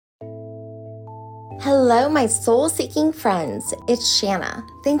Hello, my soul seeking friends. It's Shanna.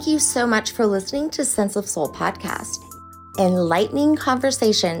 Thank you so much for listening to Sense of Soul podcast. Enlightening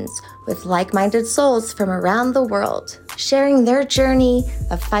conversations with like minded souls from around the world, sharing their journey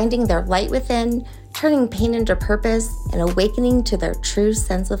of finding their light within, turning pain into purpose, and awakening to their true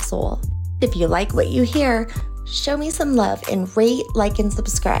sense of soul. If you like what you hear, show me some love and rate, like, and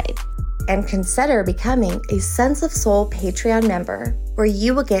subscribe. And consider becoming a Sense of Soul Patreon member, where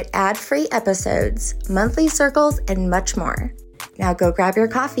you will get ad-free episodes, monthly circles, and much more. Now go grab your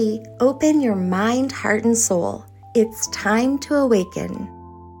coffee, open your mind, heart, and soul. It's time to awaken.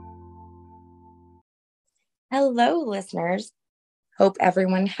 Hello, listeners. Hope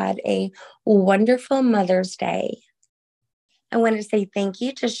everyone had a wonderful Mother's Day. I want to say thank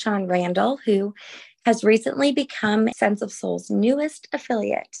you to Sean Randall, who has recently become Sense of Soul's newest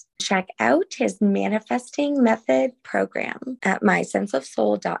affiliate. Check out his Manifesting Method program at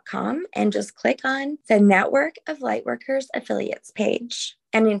mysenseofsoul.com and just click on the Network of Lightworkers Affiliates page.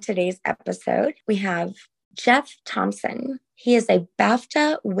 And in today's episode, we have Jeff Thompson. He is a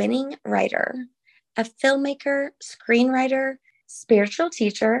BAFTA-winning writer, a filmmaker, screenwriter, spiritual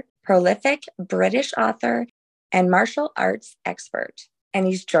teacher, prolific British author, and martial arts expert. And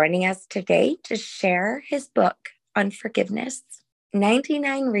he's joining us today to share his book on forgiveness,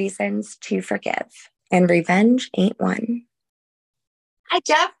 99 Reasons to Forgive, and Revenge Ain't One. Hi,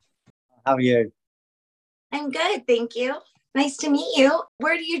 Jeff. How are you? I'm good, thank you. Nice to meet you.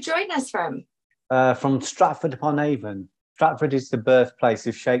 Where do you join us from? From Stratford-upon-Avon. Stratford is the birthplace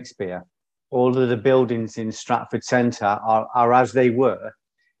of Shakespeare. All of the buildings in Stratford Centre are as they were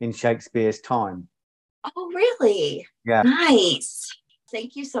in Shakespeare's time. Oh, really? Yeah. Nice.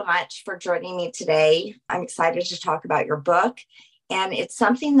 Thank you so much for joining me today. I'm excited to talk about your book. And it's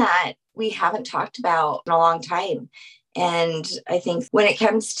something that we haven't talked about in a long time. And I think when it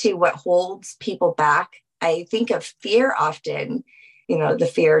comes to what holds people back, I think of fear often,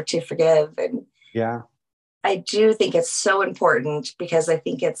 the fear to forgive. And yeah, I do think it's so important because I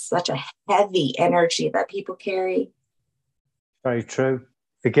think it's such a heavy energy that people carry. Very true.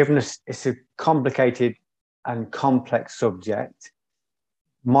 Forgiveness is a complicated and complex subject.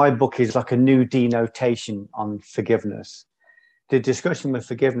 My book is like a new denotation on forgiveness. The discussion with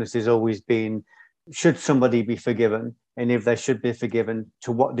forgiveness has always been, should somebody be forgiven? And if they should be forgiven,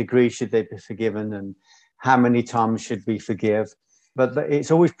 to what degree should they be forgiven? And how many times should we forgive? But it's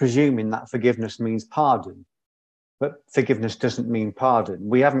always presuming that forgiveness means pardon. But forgiveness doesn't mean pardon.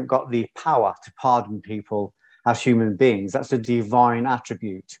 We haven't got the power to pardon people as human beings. That's a divine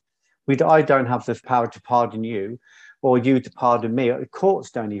attribute. I don't have the power to pardon you, or you to pardon me. The courts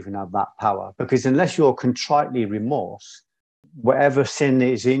don't even have that power, because unless you're contritely remorse, whatever sin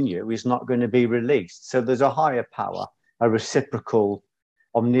is in you is not going to be released. So there's a higher power, a reciprocal,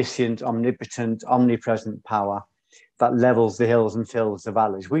 omniscient, omnipotent, omnipresent power that levels the hills and fills the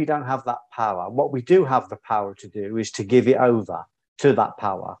valleys. We don't have that power. What we do have the power to do is to give it over to that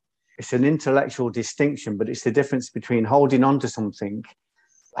power. It's an intellectual distinction, but it's the difference between holding on to something,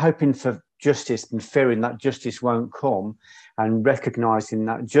 hoping for justice and fearing that justice won't come, and recognizing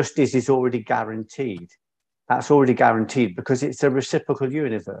that justice is already guaranteed. That's already guaranteed because it's a reciprocal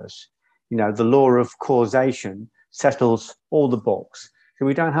universe. The law of causation settles all the books. So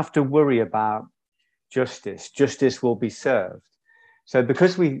we don't have to worry about justice. Justice will be served. So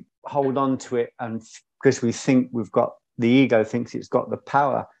because we hold on to it and because we think the ego thinks it's got the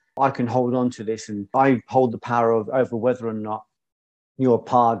power, I can hold on to this and I hold the power over whether or not you're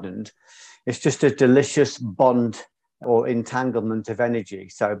pardoned. It's just a delicious bond or entanglement of energy.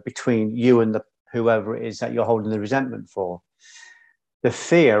 So between you and whoever it is that you're holding the resentment for. The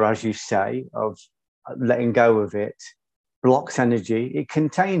fear, as you say, of letting go of it blocks energy. It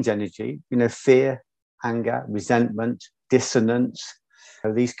contains energy, fear, anger, resentment, dissonance,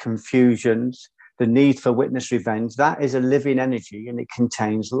 these confusions, the need for witness revenge. That is a living energy and it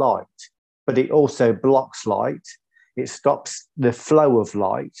contains light, but it also blocks light. It stops the flow of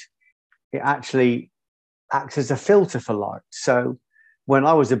light. It actually acts as a filter for light. So when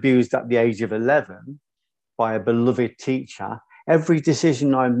I was abused at the age of 11 by a beloved teacher, every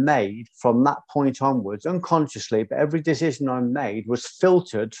decision I made from that point onwards, unconsciously, but every decision I made was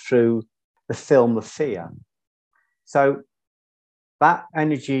filtered through the film of fear. So that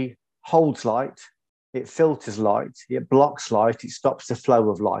energy holds light, it filters light, it blocks light, it stops the flow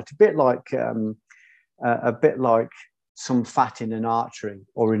of light. A bit like some fat in an artery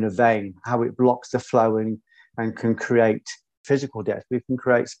or in a vein, how it blocks the flow and can create physical death. We can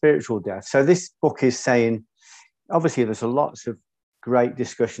create spiritual death. So this book is saying, obviously there's lots of great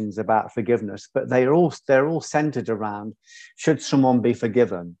discussions about forgiveness, but they're all centered around, should someone be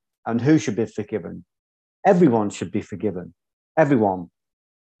forgiven? And who should be forgiven? Everyone should be forgiven. Everyone.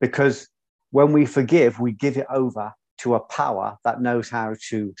 Because when we forgive, we give it over to a power that knows how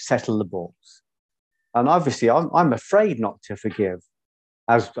to settle the balls. And obviously, I'm afraid not to forgive,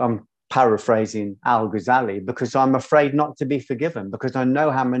 as I'm paraphrasing Al Ghazali, because I'm afraid not to be forgiven, because I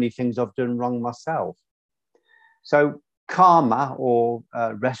know how many things I've done wrong myself. So karma or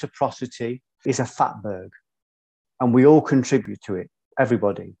reciprocity is a fatberg, and we all contribute to it.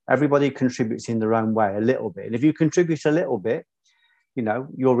 Everybody contributes in their own way a little bit. And if you contribute a little bit, you know,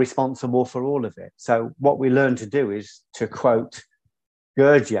 you're responsible for all of it. So what we learn to do is, to quote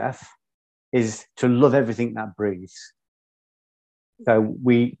Gurdjieff, is to love everything that breathes. So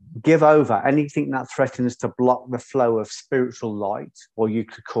we give over anything that threatens to block the flow of spiritual light, or you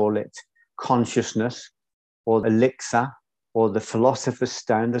could call it consciousness, or elixir, or the philosopher's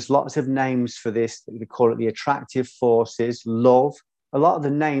stone. There's lots of names for this. We call it the attractive forces, love. A lot of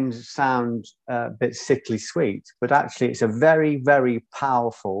the names sound a bit sickly sweet, but actually it's a very, very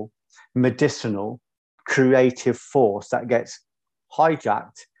powerful, medicinal, creative force that gets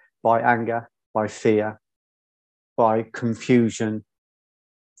hijacked by anger, by fear, by confusion,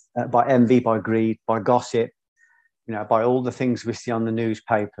 by envy, by greed, by gossip, you know, by all the things we see on the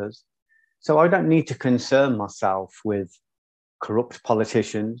newspapers. So I don't need to concern myself with corrupt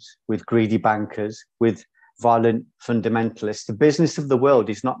politicians, with greedy bankers, with violent fundamentalists. The business of the world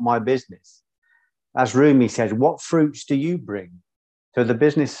is not my business. As Rumi said, what fruits do you bring? So the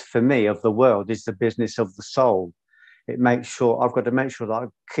business for me of the world is the business of the soul. It makes sure I've got to make sure that I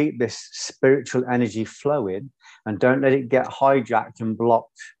keep this spiritual energy flowing and don't let it get hijacked and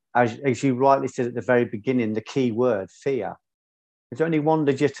blocked. As you rightly said at the very beginning, the key word, fear. There's only one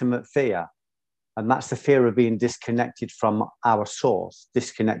legitimate fear, and that's the fear of being disconnected from our source,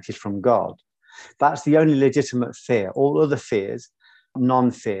 disconnected from God. That's the only legitimate fear. All other fears,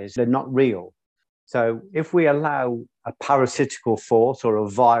 non-fears, they're not real. So if we allow a parasitical force or a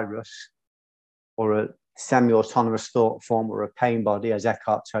virus or a semi-autonomous thought form or a pain body, as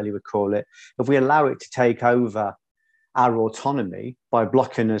Eckhart Tolle would call it, if we allow it to take over our autonomy by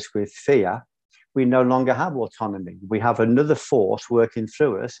blocking us with fear, we no longer have autonomy. We have another force working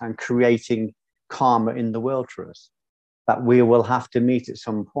through us and creating karma in the world for us that we will have to meet at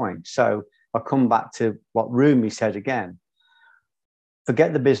some point. So I come back to what Rumi said again.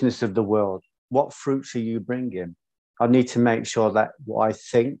 Forget the business of the world. What fruits are you bringing? I need to make sure that what I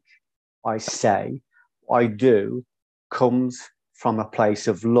think, I say, I do comes from a place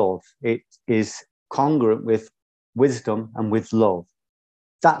of love. It is congruent with wisdom and with love.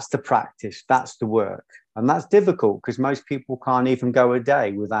 That's the practice. That's the work. And that's difficult because most people can't even go a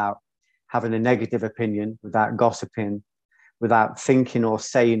day without having a negative opinion, without gossiping, without thinking or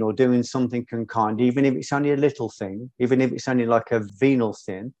saying or doing something unkind, even if it's only a little thing, even if it's only like a venal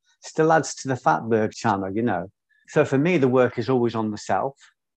sin, still adds to the fatberg channel, you know. So for me, the work is always on the self.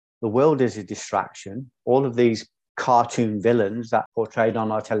 The world is a distraction. All of these cartoon villains that are portrayed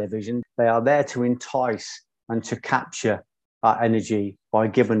on our television, they are there to entice and to capture our energy by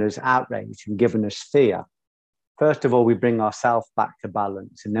giving us outrage and giving us fear. First of all, we bring ourselves back to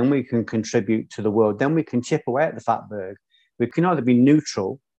balance, and then we can contribute to the world. Then we can chip away at the fatberg. We can either be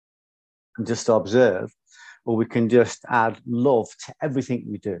neutral and just observe, or we can just add love to everything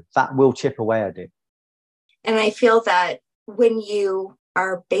we do. That will chip away at it. And I feel that when you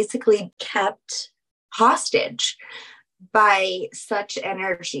are basically kept hostage by such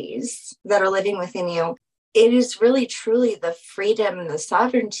energies that are living within you, it is really truly the freedom and the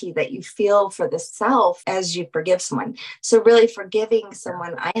sovereignty that you feel for the self as you forgive someone. So really forgiving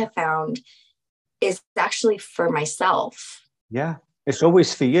someone, I have found, is actually for myself. Yeah, it's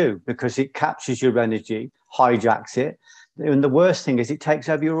always for you because it captures your energy, hijacks it. And the worst thing is it takes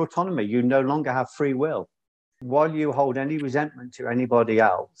over your autonomy. You no longer have free will. While you hold any resentment to anybody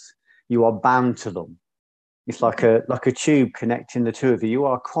else, you are bound to them. It's like a tube connecting the two of you. You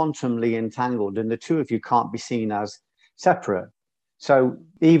are quantumly entangled, and the two of you can't be seen as separate. So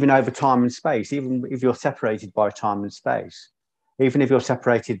even over time and space, even if you're separated by time and space, even if you're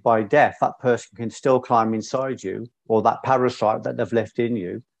separated by death, that person can still climb inside you, or that parasite that they've left in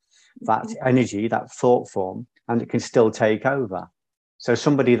you, that energy, that thought form, and it can still take over. So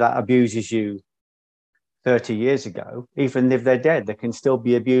somebody that abuses you 30 years ago, even if they're dead, they can still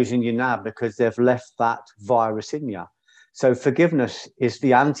be abusing you now because they've left that virus in you. So forgiveness is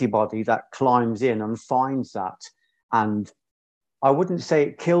the antibody that climbs in and finds that. And I wouldn't say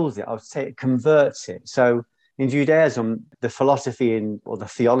it kills it, I would say it converts it. So in Judaism, the philosophy or the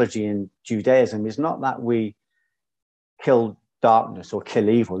theology in Judaism is not that we kill darkness or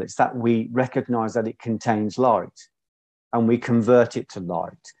kill evil. It's that we recognize that it contains light and we convert it to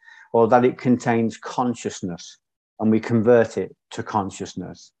light. or that it contains consciousness, and we convert it to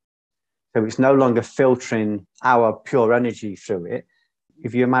consciousness. So it's no longer filtering our pure energy through it.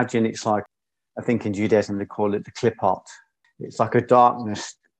 If you imagine, it's like, I think in Judaism they call it the klipot. It's like a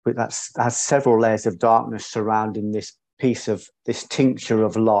darkness, but that has several layers of darkness surrounding this piece of this tincture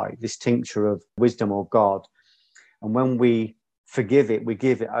of light, this tincture of wisdom or God. And when we forgive it, we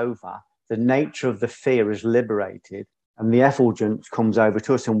give it over, the nature of the fear is liberated, and the effulgence comes over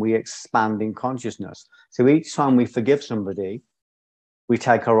to us, and we expand in consciousness. So each time we forgive somebody, we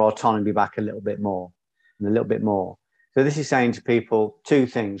take our autonomy back a little bit more and a little bit more. So this is saying to people two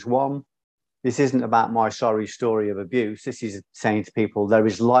things. One, this isn't about my sorry story of abuse. This is saying to people, there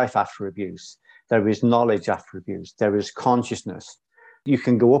is life after abuse. There is knowledge after abuse. There is consciousness. You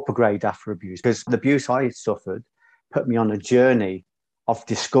can go up a grade after abuse, because the abuse I suffered put me on a journey of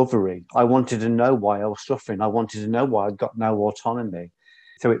discovery. I wanted to know why I was suffering. I wanted to know why I'd got no autonomy.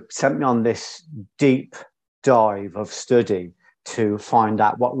 So it sent me on this deep dive of study to find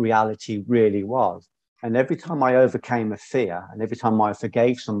out what reality really was. And every time I overcame a fear, and every time I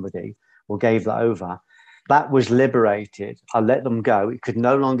forgave somebody or gave that over, that was liberated. I let them go. It could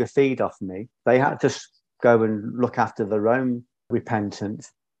no longer feed off me. They had to go and look after their own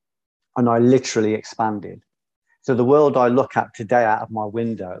repentance. And I literally expanded. So the world I look at today out of my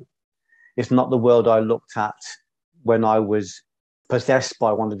window is not the world I looked at when I was possessed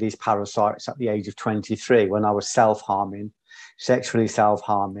by one of these parasites at the age of 23, when I was self-harming, sexually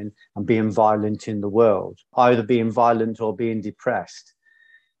self-harming, and being violent in the world, either being violent or being depressed.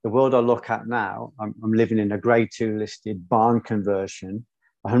 The world I look at now, I'm living in a grade 2 listed barn conversion,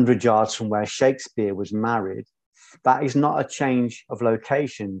 100 yards from where Shakespeare was married. That is not a change of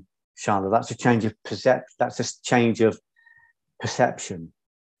location, Shana. That's a change of perception. That's a change of perception.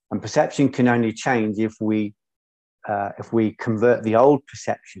 And perception can only change if we convert the old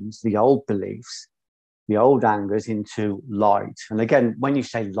perceptions, the old beliefs, the old angers into light. And again, when you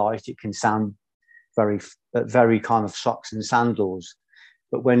say light, it can sound very kind of socks and sandals.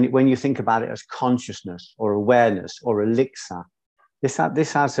 But when you think about it as consciousness or awareness or elixir, this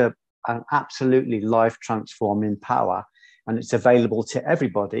has an absolutely life-transforming power, and it's available to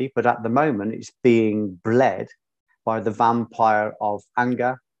everybody. But at the moment, it's being bled by the vampire of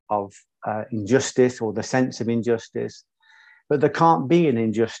anger, of injustice, or the sense of injustice. But there can't be an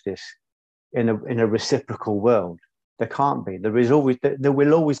injustice in a reciprocal world. There can't be. There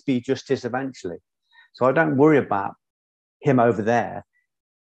will always be justice eventually. So I don't worry about him over there,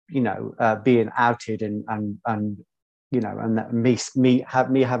 being outed and me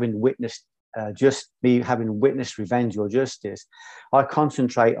having witnessed revenge or justice. I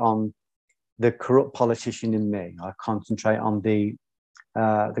concentrate on the corrupt politician in me. I concentrate on the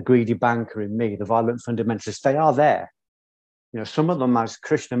greedy banker in me, the violent fundamentalists. They are there. Some of them, as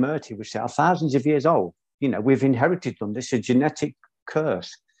Krishnamurti would say, are thousands of years old. We've inherited them. This is a genetic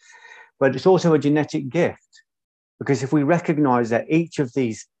curse, but it's also a genetic gift. Because if we recognize that each of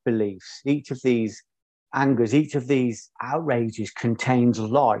these beliefs, each of these angers, each of these outrages contains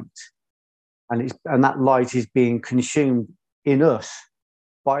light, and that light is being consumed in us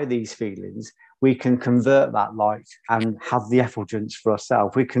by these feelings, we can convert that light and have the effulgence for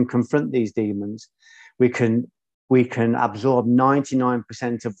ourselves. We can confront these demons. We can absorb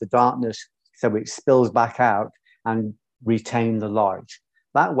 99% of the darkness so it spills back out and retain the light.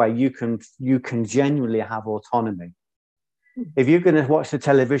 That way you can genuinely have autonomy. If you're going to watch the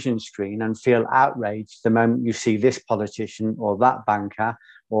television screen and feel outraged the moment you see this politician or that banker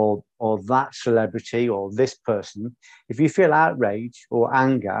or that celebrity or this person, if you feel outrage or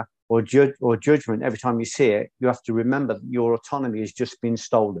anger or judgment every time you see it, you have to remember that your autonomy has just been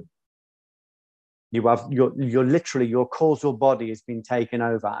stolen. You're literally, your causal body has been taken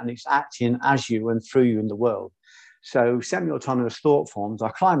over, and it's acting as you and through you in the world. So semi-autonomous thought forms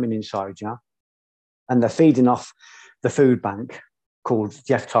are climbing inside you, and they're feeding off the food bank called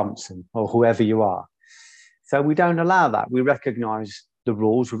Jeff Thompson or whoever you are. So we don't allow that. We recognize the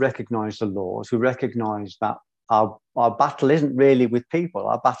rules, we recognize the laws, we recognize that our battle isn't really with people.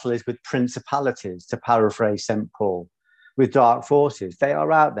 Our battle is with principalities, to paraphrase St. Paul, with dark forces. They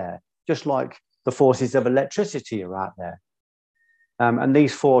are out there, just like the forces of electricity are out there. And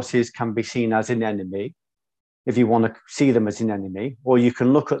these forces can be seen as an enemy, if you want to see them as an enemy, or you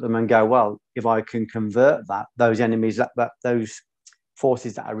can look at them and go, well, if I can convert those enemies, those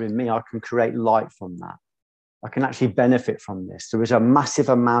forces that are in me, I can create light from that. I can actually benefit from this. There is a massive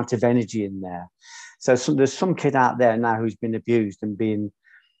amount of energy in there. So there's some kid out there now who's been abused and been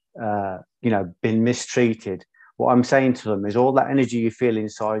mistreated. What I'm saying to them is all that energy you feel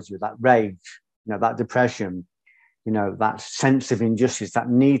inside you, that rage, that depression, You know, that sense of injustice, that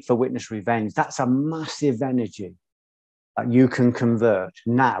need for witness revenge, that's a massive energy that you can convert.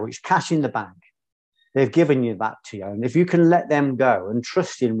 Now it's cash in the bank. They've given you that to you. And if you can let them go and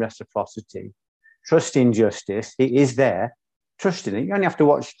trust in reciprocity, trust in justice, it is there, trust in it. You only have to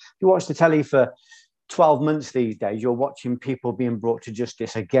watch, you watch the telly for 12 months these days, you're watching people being brought to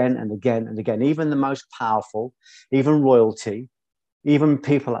justice again and again and again. Even the most powerful, even royalty, even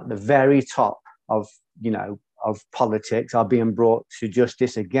people at the very top of, you know, of politics are being brought to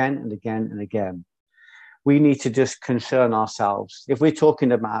justice again and again and again. We need to just concern ourselves. If we're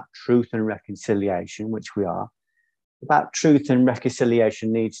talking about truth and reconciliation, which we are, about truth and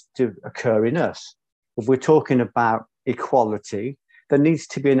reconciliation needs to occur in us. If we're talking about equality, there needs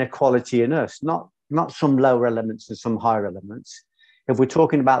to be an equality in us, not some lower elements and some higher elements. If we're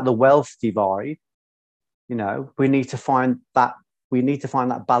talking about the wealth divide, you know, we need to find that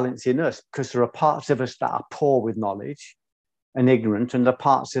balance in us, because there are parts of us that are poor with knowledge and ignorant, and there are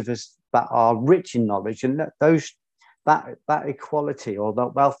parts of us that are rich in knowledge, and that equality or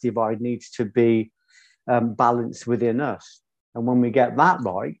that wealth divide needs to be balanced within us. And when we get that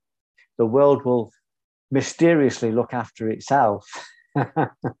right, the world will mysteriously look after itself.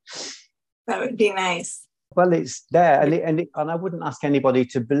 That would be nice. Well, it's there, and I wouldn't ask anybody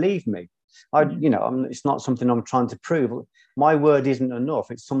to believe me. It's not something I'm trying to prove. My word isn't enough.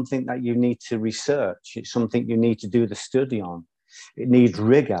 It's something that you need to research. It's something you need to do the study on. It needs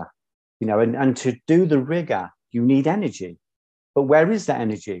rigor, you know, and to do the rigor, you need energy. But where is that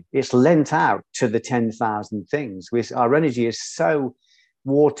energy? It's lent out to the 10,000 things. Our energy is so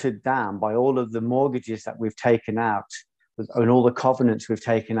watered down by all of the mortgages that we've taken out and all the covenants we've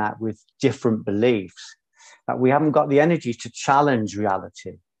taken out with different beliefs, that we haven't got the energy to challenge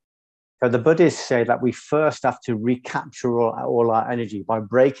reality. So the Buddhists say that we first have to recapture all our energy by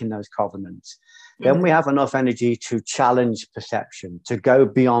breaking those covenants. Mm-hmm. Then we have enough energy to challenge perception, to go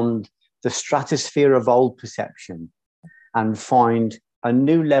beyond the stratosphere of old perception and find a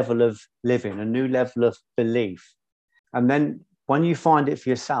new level of living, a new level of belief. And then when you find it for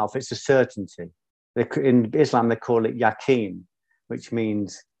yourself, it's a certainty. In Islam, they call it yaqeen, which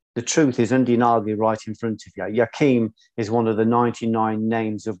means the truth is undeniably right in front of you. Yaqeen is one of the 99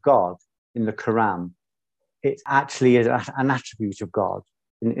 names of God in the Quran. It actually is an attribute of God.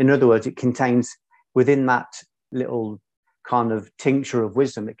 In other words, it contains within that little kind of tincture of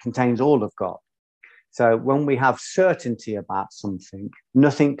wisdom, it contains all of God. So when we have certainty about something,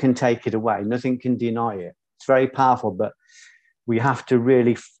 nothing can take it away. Nothing can deny it. It's very powerful, but we have to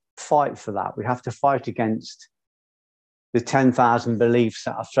really fight for that. We have to fight against the 10,000 beliefs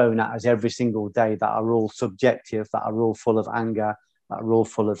that are thrown at us every single day that are all subjective, that are all full of anger, that are all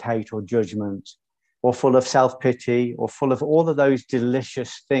full of hate or judgment, or full of self-pity, or full of all of those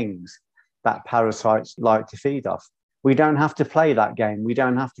delicious things that parasites like to feed off. We don't have to play that game. We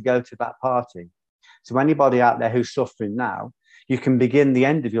don't have to go to that party. So anybody out there who's suffering now, you can begin the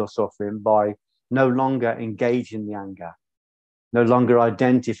end of your suffering by no longer engaging the anger, no longer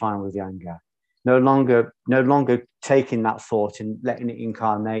identifying with the anger, no longer taking that thought and letting it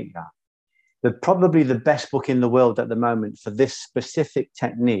incarnate you. Probably the best book in the world at the moment for this specific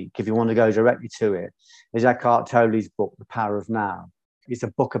technique, if you want to go directly to it, is Eckhart Tolle's book, The Power of Now. It's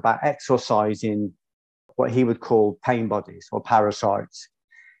a book about exorcising what he would call pain bodies or parasites,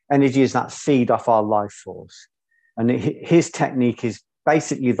 energies that feed off our life force. And his technique is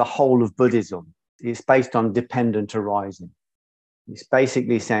basically the whole of Buddhism. It's based on dependent arising. It's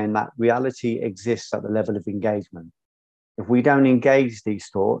basically saying that reality exists at the level of engagement. If we don't engage these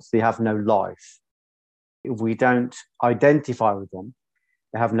thoughts, they have no life. If we don't identify with them,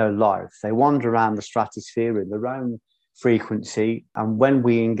 they have no life. They wander around the stratosphere in their own frequency. And when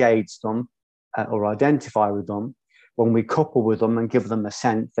we engage them or identify with them, when we couple with them and give them a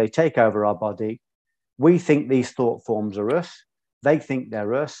sense, they take over our body. We think these thought forms are us. They think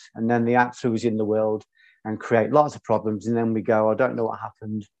they're us. And then they act through us in the world and create lots of problems. And then we go, I don't know what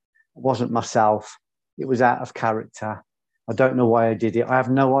happened. It wasn't myself. It was out of character. I don't know why I did it. I have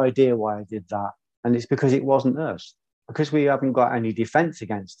no idea why I did that. And it's because it wasn't us, because we haven't got any defense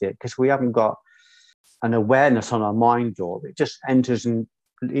against it, because we haven't got an awareness on our mind door. It just enters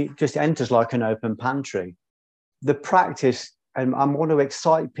like an open pantry. The practice, and I want to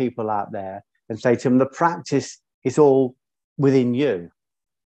excite people out there and say to them, the practice is all within you.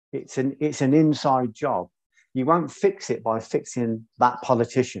 It's an inside job. You won't fix it by fixing that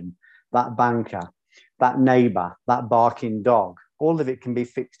politician, that banker, that neighbor, that barking dog. All of it can be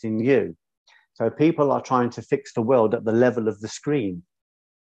fixed in you. So people are trying to fix the world at the level of the screen.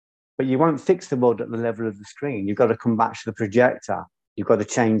 But you won't fix the world at the level of the screen. You've got to come back to the projector You've got to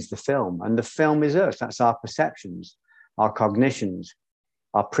change the film. And the film is us. That's our perceptions, our cognitions,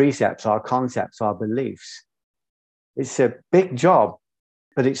 our precepts, our concepts, our beliefs. It's a big job,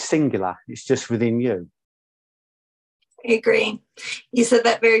 but it's singular. It's just within you. I agree. You said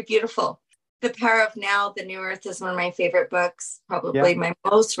that very beautiful. The Power of Now, The New Earth is one of my favorite books, probably my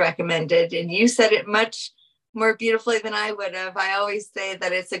most recommended. And you said it much more beautifully than I would have. I always say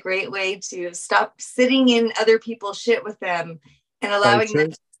that it's a great way to stop sitting in other people's shit with them and allowing them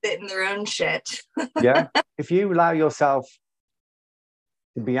to sit in their own shit. Yeah. If you allow yourself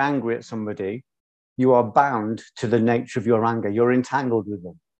to be angry at somebody, you are bound to the nature of your anger. You're entangled with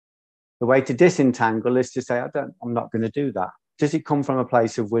them. The way to disentangle is to say, I'm not going to do that. Does it come from a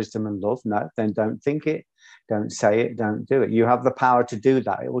place of wisdom and love? No, then don't think it, don't say it, don't do it. You have the power to do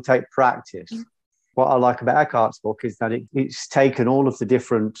that. It will take practice. What I like about Eckhart's book is that it's taken all of the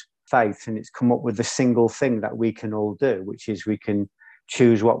different faiths and it's come up with a single thing that we can all do, which is we can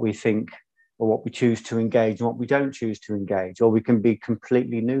choose what we think or what we choose to engage and what we don't choose to engage, or we can be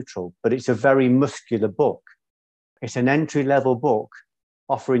completely neutral. But it's a very muscular book. It's an entry-level book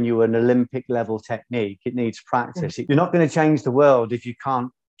offering you an Olympic level technique. It needs practice. You're not going to change the world if you can't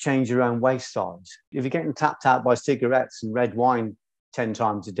change your own waist size. If you're getting tapped out by cigarettes and red wine 10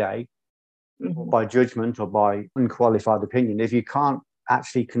 times a day, by judgment or by unqualified opinion, if you can't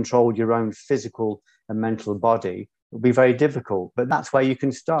actually control your own physical and mental body, it'll be very difficult. But that's where you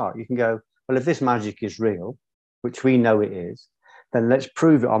can start. You can go, well, if this magic is real, which we know it is, then let's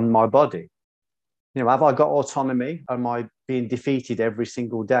prove it on my body. You know, have I got autonomy? Am I being defeated every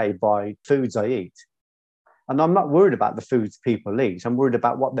single day by foods I eat? And I'm not worried about the foods people eat. I'm worried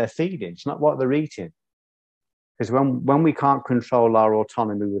about what they're feeding. It's not what they're eating. Because when we can't control our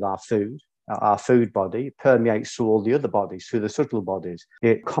autonomy with our food body, it permeates through all the other bodies, through the subtle bodies.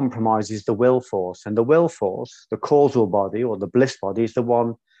 It compromises the will force. And the will force, the causal body or the bliss body, is the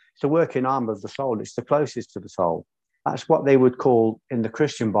one, it's the working arm of the soul. It's the closest to the soul. That's what they would call in the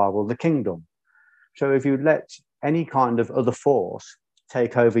Christian Bible the kingdom. So if you let any kind of other force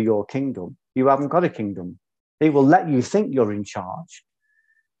take over your kingdom, you haven't got a kingdom. It will let you think you're in charge.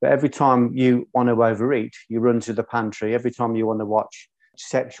 But every time you want to overeat, you run to the pantry. Every time you want to watch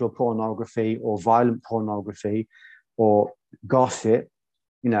sexual pornography or violent pornography or gossip,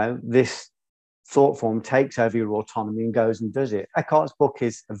 you know, this thought form takes over your autonomy and goes and does it. Eckhart's book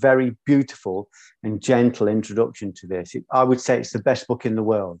is a very beautiful and gentle introduction to this. I would say it's the best book in the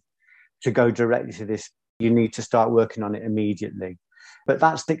world. To go directly to this, you need to start working on it immediately. But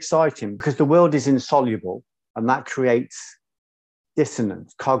that's exciting because the world is insoluble and that creates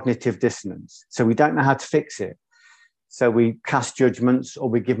dissonance, cognitive dissonance. So we don't know how to fix it. So we cast judgments or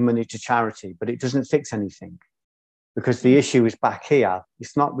we give money to charity, but it doesn't fix anything because the issue is back here.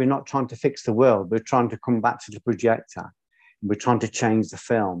 We're not trying to fix the world. We're trying to come back to the projector. We're trying to change the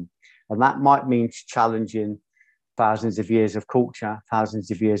film. And that might mean challenging thousands of years of culture,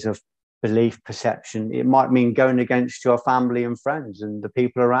 thousands of years of belief, perception. It might mean going against your family and friends and the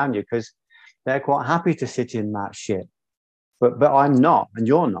people around you because they're quite happy to sit in that shit. But I'm not, and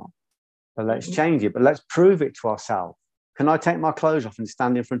you're not. So let's change it. But let's prove it to ourselves. Can I take my clothes off and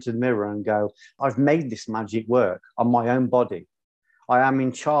stand in front of the mirror and go, I've made this magic work on my own body. I am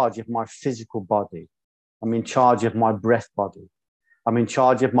in charge of my physical body. I'm in charge of my breath body. I'm in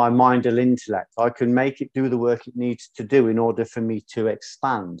charge of my mind and intellect. I can make it do the work it needs to do in order for me to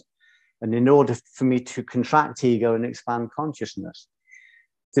expand. And in order for me to contract ego and expand consciousness.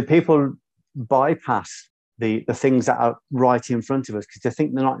 Do people bypass the things that are right in front of us because they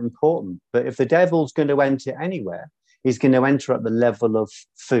think they're not important? But if the devil's going to enter anywhere, he's going to enter at the level of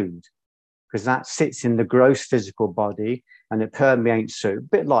food because that sits in the gross physical body and it permeates through, a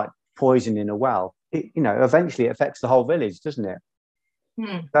bit like poison in a well. Eventually it affects the whole village, doesn't it?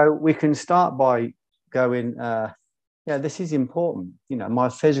 So we can start by going, this is important. My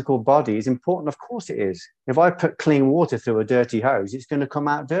physical body is important. Of course it is. If I put clean water through a dirty hose, it's going to come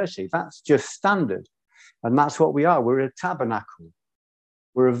out dirty. That's just standard. And that's what we are. We're a tabernacle.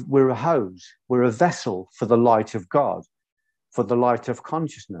 We're a hose. We're a vessel for the light of God, for the light of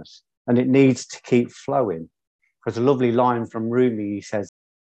consciousness. And it needs to keep flowing. Because a lovely line from Rumi, he says,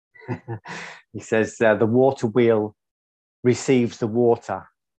 the water wheel receives the water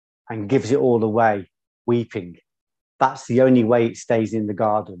and gives it all away, weeping. That's the only way it stays in the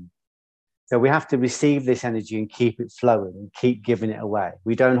garden. So we have to receive this energy and keep it flowing and keep giving it away.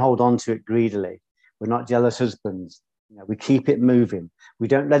 We don't hold on to it greedily. We're not jealous husbands. We keep it moving. We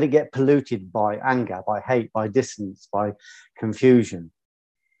don't let it get polluted by anger, by hate, by distance, by confusion.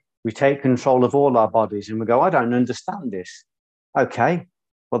 We take control of all our bodies and we go, I don't understand this. Okay,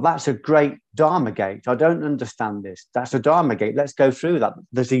 Well, that's a great Dharma gate. I don't understand this. That's a Dharma gate. Let's go through that.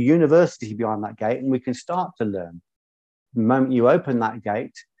 There's a university behind that gate, and we can start to learn. The moment you open that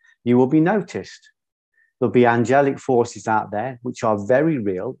gate, you will be noticed. There'll be angelic forces out there, which are very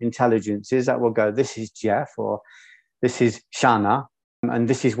real, intelligences that will go, this is Jeff, or this is Shanna, and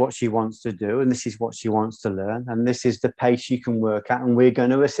this is what she wants to do, and this is what she wants to learn, and this is the pace she can work at, and we're going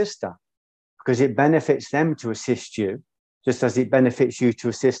to assist her. Because it benefits them to assist you, just as it benefits you to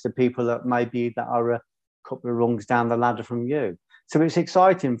assist the people that are a couple of rungs down the ladder from you. So it's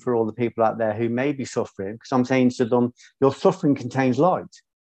exciting for all the people out there who may be suffering, because I'm saying to them, your suffering contains light.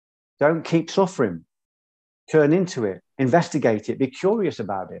 Don't keep suffering. Turn into it, investigate it, be curious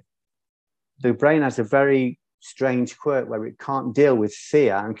about it. The brain has a very strange quirk where it can't deal with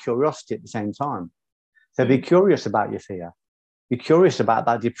fear and curiosity at the same time. So be curious about your fear. Be curious about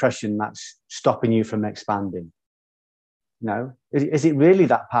that depression that's stopping you from expanding. You know, is it really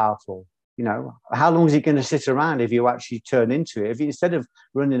that powerful? You know, how long is it going to sit around if you actually turn into it? If you, instead of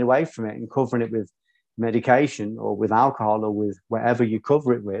running away from it and covering it with medication or with alcohol or with whatever you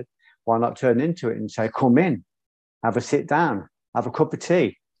cover it with, why not turn into it and say, come in, have a sit down, have a cup of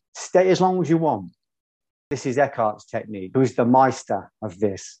tea, stay as long as you want. This is Eckhart's technique, who's the Meister of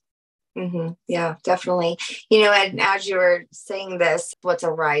this. Mm-hmm. Yeah, definitely. You know, and as you were saying this, what's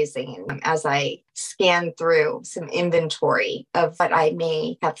arising as I scan through some inventory of what I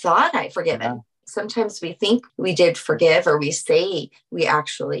may have thought I'd forgiven. Yeah. Sometimes we think we did forgive, or we say we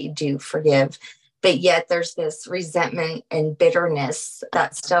actually do forgive, but yet there's this resentment and bitterness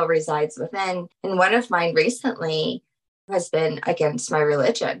that still resides within. And one of mine recently has been against my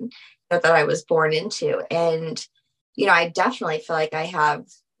religion that I was born into. And, you know, I definitely feel like I have,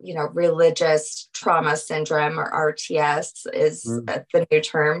 you know, religious trauma syndrome, or RTS is the new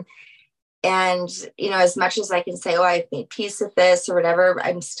term. And, you know, as much as I can say, oh, I've made peace with this or whatever,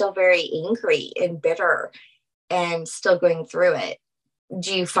 I'm still very angry and bitter and still going through it.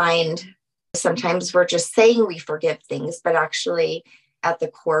 Do you find sometimes we're just saying we forgive things, but actually at the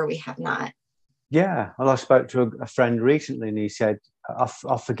core, we have not? Yeah. Well, I spoke to a friend recently, and he said,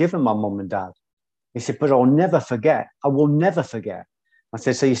 I've forgiven my mum and dad. He said, but I'll never forget. I will never forget. I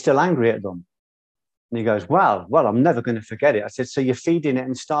said, so you're still angry at them? And he goes, well, I'm never going to forget it. I said, so you're feeding it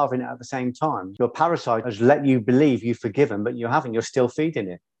and starving it at the same time. Your parasite has let you believe you've forgiven, but you haven't. You're still feeding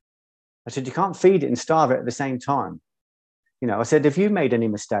it. I said, you can't feed it and starve it at the same time. You know, I said, have you made any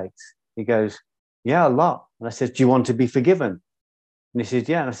mistakes? He goes, yeah, a lot. And I said, do you want to be forgiven? And he said,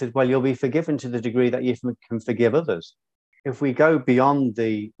 yeah. And I said, well, you'll be forgiven to the degree that you can forgive others. If we go beyond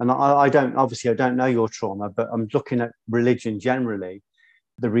and I don't know your trauma, but I'm looking at religion generally.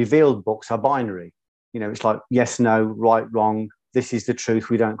 The revealed books are binary. You know, it's like yes, no, right, wrong. This is the truth.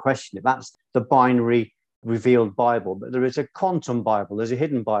 We don't question it. That's the binary revealed Bible. But there is a quantum Bible. There's a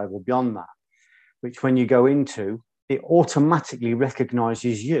hidden Bible beyond that, which when you go into, it automatically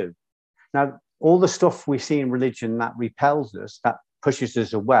recognizes you. Now, all the stuff we see in religion that repels us, that pushes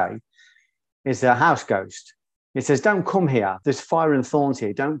us away, is a house ghost. It says, don't come here. There's fire and thorns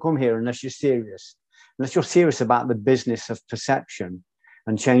here. Don't come here unless you're serious. Unless you're serious about the business of perception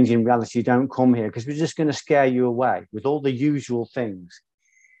and changing reality, don't come here, because we're just going to scare you away with all the usual things.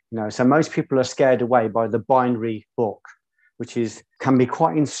 You know, so most people are scared away by the binary book, which can be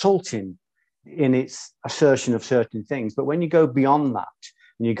quite insulting in its assertion of certain things. But when you go beyond that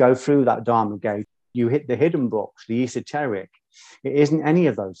and you go through that Dharma gate, you hit the hidden books, the esoteric. It isn't any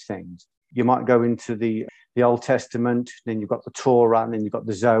of those things. You might go into the Old Testament, then you've got the Torah, and then you've got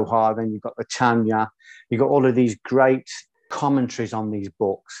the Zohar, then you've got the Tanya. You've got all of these great commentaries on these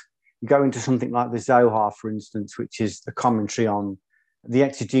books. You go into something like the Zohar, for instance, which is the commentary on the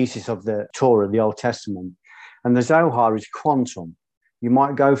exegesis of the Torah, the Old Testament. And the Zohar is quantum. You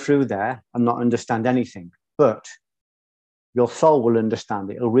might go through there and not understand anything, but your soul will understand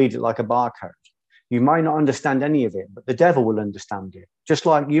it. It'll read it like a barcode. You might not understand any of it, but the devil will understand it. Just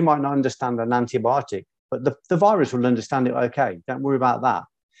like you might not understand an antibiotic, but the virus will understand it okay. Don't worry about that.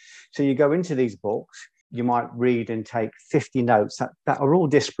 So you go into these books, you might read and take 50 notes that are all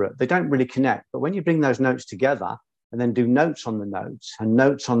disparate. They don't really connect. But when you bring those notes together and then do notes on the notes and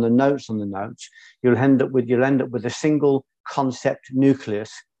notes on the notes on the notes, you'll end up with a single concept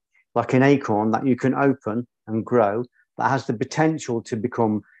nucleus, like an acorn that you can open and grow, that has the potential to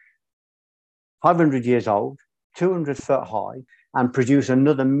become 500 years old, 200 foot high, and produce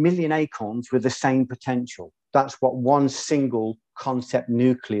another million acorns with the same potential. That's what one single concept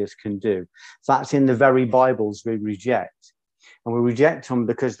nucleus can do. That's in the very Bibles we reject. And we reject them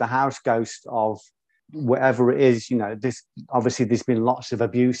because the house ghost of whatever it is, you know, this obviously there's been lots of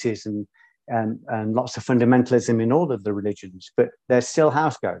abuses and and lots of fundamentalism in all of the religions, but they're still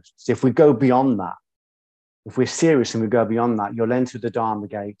house ghosts. If we go beyond that, if we're serious and we go beyond that, you'll enter the Dharma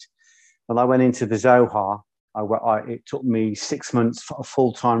gate. Well, I went into the Zohar. It took me 6 months of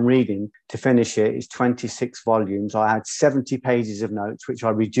full-time reading to finish it. It's 26 volumes. I had 70 pages of notes, which I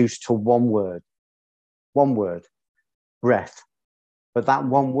reduced to one word, breath. But that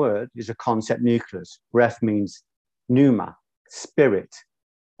one word is a concept nucleus. Breath means pneuma, spirit,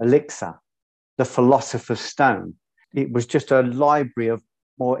 elixir, the philosopher's stone. It was just a library of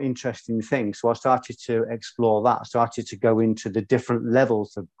more interesting things. So I started to explore that. I started to go into the different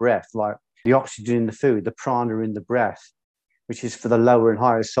levels of breath, like the oxygen in the food, the prana in the breath, which is for the lower and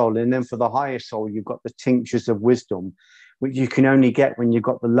higher soul. And then for the higher soul, you've got the tinctures of wisdom, which you can only get when you've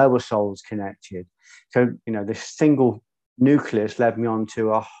got the lower souls connected. So, this single nucleus led me on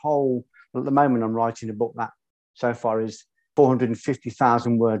to a whole, at the moment I'm writing a book that so far is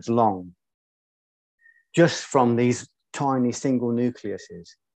 450,000 words long, just from these tiny single nucleuses.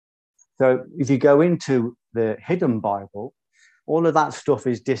 So if you go into the hidden Bible, all of that stuff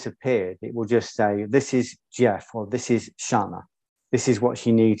is disappeared. It will just say, this is Jeff, or this is Shana. This is what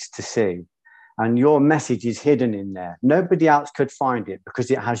she needs to see. And your message is hidden in there. Nobody else could find it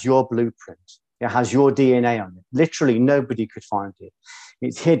because it has your blueprint. It has your DNA on it. Literally, nobody could find it.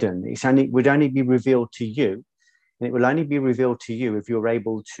 It's hidden. It would only be revealed to you. And it will only be revealed to you if you're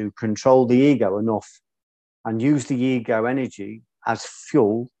able to control the ego enough and use the ego energy as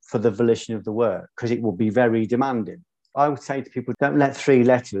fuel for the volition of the work, because it will be very demanding. I would say to people, don't let 3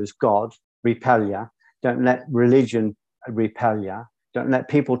 letters, God, repel you. Don't let religion repel you. Don't let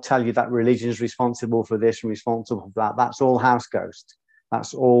people tell you that religion is responsible for this and responsible for that. That's all house ghost.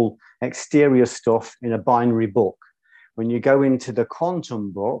 That's all exterior stuff in a binary book. When you go into the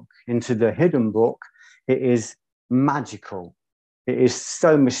quantum book, into the hidden book, it is magical. It is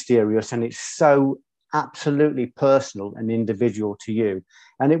so mysterious, and it's so absolutely personal and individual to you.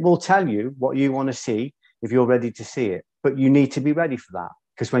 And it will tell you what you want to see if you're ready to see it. But you need to be ready for that,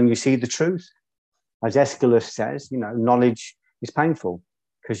 because when you see the truth, as Aeschylus says, knowledge is painful,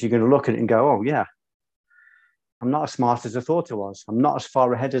 because you're going to look at it and go, oh, yeah, I'm not as smart as I thought I was. I'm not as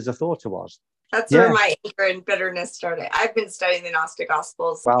far ahead as I thought I was. That's where my anger and bitterness started. I've been studying the Gnostic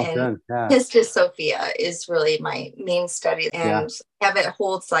Gospels, and Pistis Sophia is really my main study, and I have a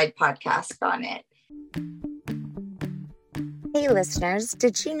whole side podcast on it. Hey listeners,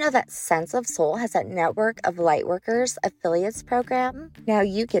 did you know that Sense of Soul has a network of Lightworkers affiliates program? Now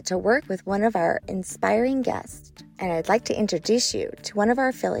you get to work with one of our inspiring guests, and I'd like to introduce you to one of our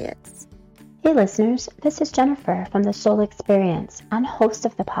affiliates. Hey listeners, this is Jennifer from The Soul Experience and host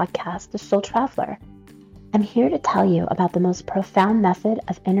of the podcast, The Soul Traveler. I'm here to tell you about the most profound method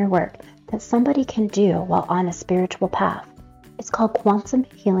of inner work that somebody can do while on a spiritual path. It's called quantum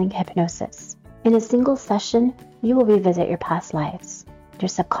healing hypnosis. In a single session, you will revisit your past lives. Your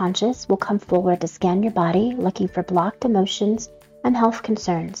subconscious will come forward to scan your body, looking for blocked emotions and health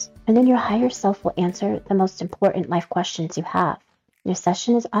concerns. And then your higher self will answer the most important life questions you have. Your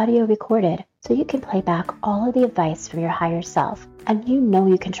session is audio recorded, so you can play back all of the advice from your higher self. And you know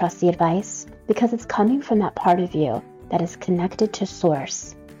you can trust the advice because it's coming from that part of you that is connected to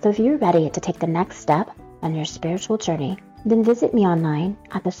Source. So if you're ready to take the next step on your spiritual journey, then visit me online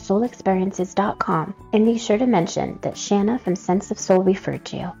at thesoulexperiences.com and be sure to mention that Shanna from Sense of Soul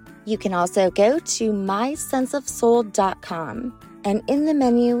referred you. You can also go to mysenseofsoul.com and in the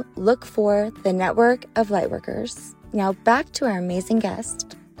menu, look for the Network of Lightworkers. Now back to our amazing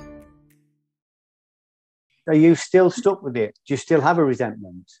guest. Are you still stuck with it? Do you still have a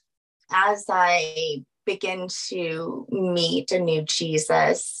resentment? As I begin to meet a new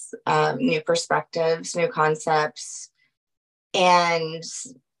Jesus, new perspectives, new concepts, and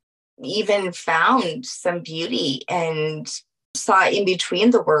even found some beauty and saw in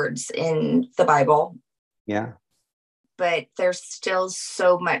between the words in the Bible. Yeah. But there's still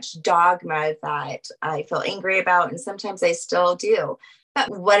so much dogma that I feel angry about, and sometimes I still do. But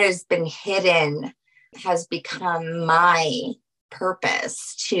what has been hidden has become my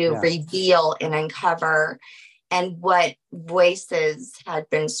purpose to reveal and uncover. And what voices had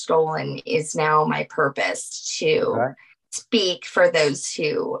been stolen is now my purpose to speak for those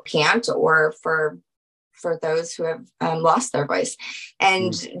who can't, or for those who have lost their voice.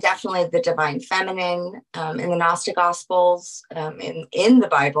 And definitely the divine feminine in the Gnostic Gospels, in the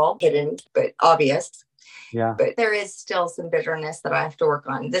Bible, hidden but obvious. Yeah. But there is still some bitterness that I have to work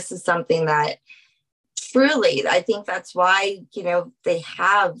on. This is something that truly, I think that's why, they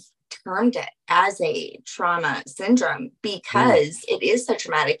have termed it as a trauma syndrome, because it is so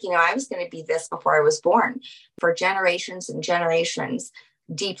traumatic. I was going to be this before I was born. For generations and generations,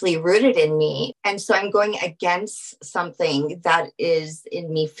 deeply rooted in me. And so I'm going against something that is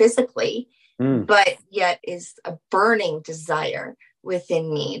in me physically, but yet is a burning desire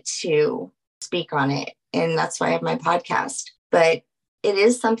within me to speak on it. And that's why I have my podcast. But it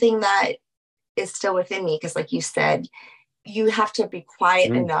is something that is still within me because, like you said, you have to be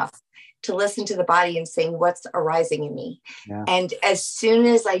quiet enough to listen to the body and saying what's arising in me. Yeah. And as soon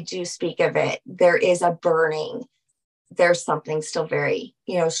as I do speak of it, there is a burning. There's something still very,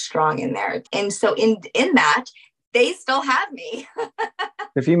 strong in there. And so in that, they still have me.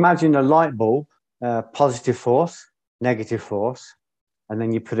 If you imagine a light bulb, positive force, negative force, and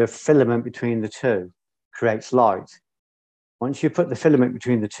then you put a filament between the two, creates light. Once you put the filament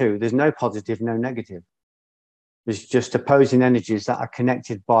between the two, there's no positive, no negative. There's just opposing energies that are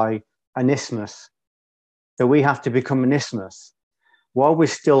connected by an isthmus. So we have to become an isthmus. While we're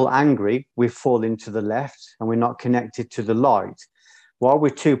still angry, we fall into the left and we're not connected to the light. While we're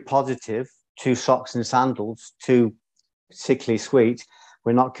too positive, too socks and sandals, too sickly sweet,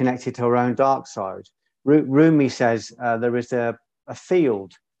 we're not connected to our own dark side. Rumi says there is a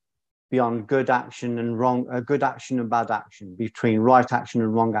field beyond good action and good action and bad action, between right action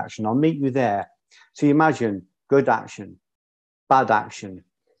and wrong action. I'll meet you there. So you imagine good action, bad action,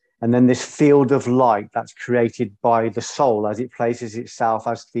 and then this field of light that's created by the soul as it places itself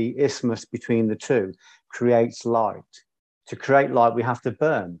as the isthmus between the two, creates light. To create light, we have to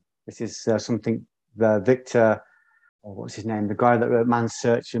burn. This is something Victor, or what's his name, the guy that wrote Man's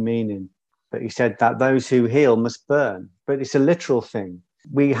Search for Meaning, but he said that those who heal must burn. But it's a literal thing.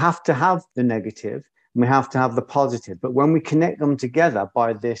 We have to have the negative and we have to have the positive. But when we connect them together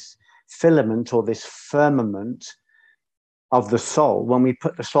by this filament or this firmament of the soul, when we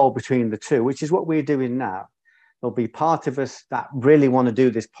put the soul between the two, which is what we're doing now, there'll be part of us that really want to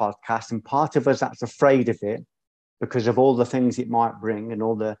do this podcast and part of us that's afraid of it because of all the things it might bring and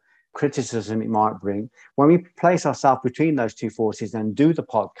all the criticism it might bring. When we place ourselves between those two forces and do the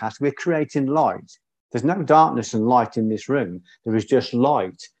podcast, we're creating light. There's no darkness and light in this room. There is just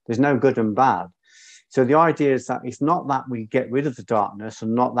light. There's no good and bad. So the idea is that it's not that we get rid of the darkness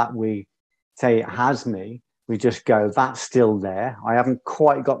and not that we say it has me. We just go, that's still there. I haven't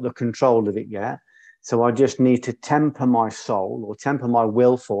quite got the control of it yet. So I just need to temper my soul or temper my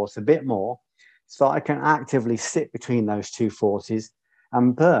will force a bit more so I can actively sit between those two forces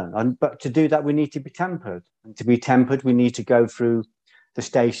and burn. But to do that, we need to be tempered. And to be tempered, we need to go through the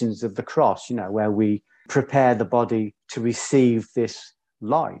stations of the cross, where we prepare the body to receive this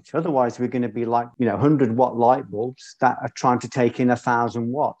light. Otherwise, we're going to be like, 100-watt light bulbs that are trying to take in 1,000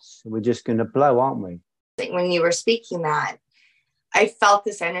 watts. We're just going to blow, aren't we? When you were speaking that, I felt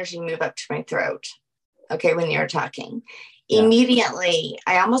this energy move up to my throat. Okay, when you were talking. Yeah. Immediately,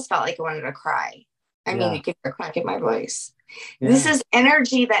 I almost felt like I wanted to cry. I mean, you could hear a crack in my voice. Yeah. This is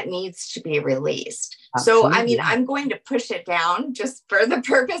energy that needs to be released. Absolutely. So, I mean, I'm going to push it down just for the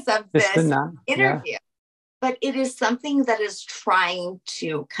purpose of this interview. Yeah. But it is something that is trying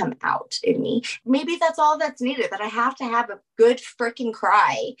to come out in me. Maybe that's all that's needed, that I have to have a good freaking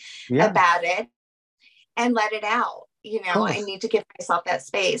cry about it and let it out. I need to give myself that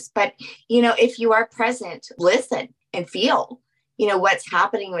space. But, if you are present, listen and feel, what's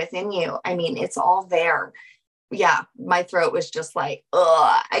happening within you. I mean, it's all there. Yeah, my throat was just like,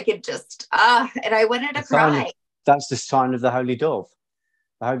 I could just, and I wanted to cry. That's the sign of the Holy Dove.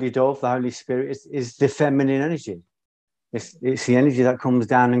 The Holy Dove, the Holy Spirit is the feminine energy. It's the energy that comes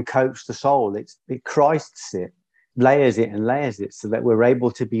down and coats the soul. It Christs it, layers it so that we're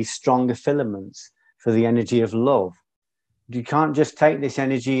able to be stronger filaments for the energy of love. You can't just take this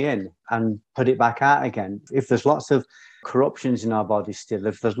energy in and put it back out again. If there's lots of corruptions in our body still,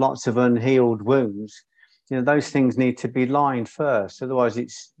 if there's lots of unhealed wounds, those things need to be lined first. Otherwise,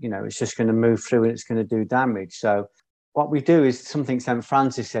 it's just going to move through and it's going to do damage. So what we do is something St.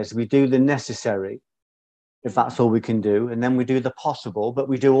 Francis says, we do the necessary, if that's all we can do, and then we do the possible, but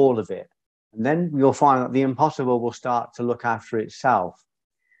we do all of it. And then you'll find that the impossible will start to look after itself.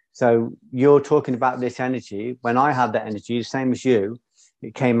 So you're talking about this energy. When I had that energy, the same as you,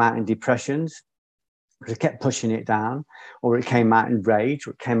 it came out in depressions, because I kept pushing it down, or it came out in rage,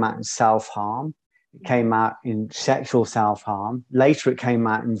 or it came out in self-harm. It came out in sexual self-harm. Later, it came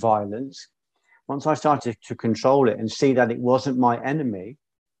out in violence. Once I started to control it and see that it wasn't my enemy,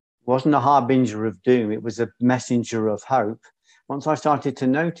 it wasn't a harbinger of doom, it was a messenger of hope. Once I started to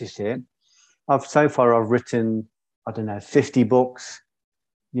notice it, so far I've written, 50 books,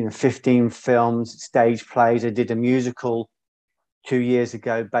 15 films, stage plays. I did a musical 2 years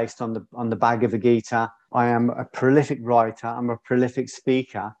ago based on the Bhagavad Gita. I am a prolific writer. I'm a prolific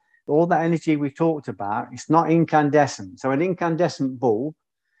speaker. All that energy we talked about, it's not incandescent. So an incandescent bulb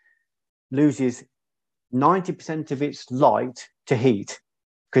loses 90% of its light to heat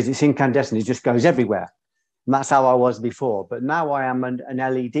because it's incandescent. It just goes everywhere. And that's how I was before. But now I am an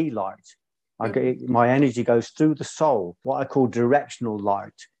LED light. My energy goes through the soul, what I call directional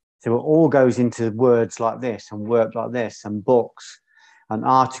light. So it all goes into words like this and work like this and books and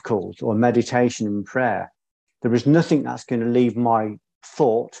articles or meditation and prayer. There is nothing that's going to leave my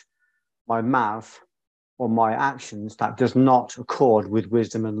thought, my mouth, or my actions that does not accord with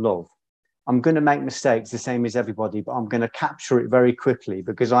wisdom and love. I'm going to make mistakes the same as everybody, but I'm going to capture it very quickly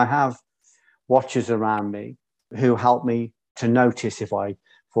because I have watchers around me who help me to notice if I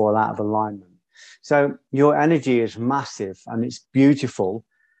fall out of alignment. So your energy is massive and it's beautiful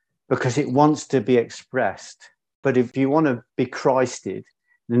because it wants to be expressed. But if you want to be Christed,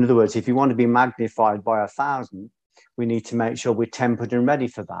 in other words, if you want to be magnified by 1,000, we need to make sure we're tempered and ready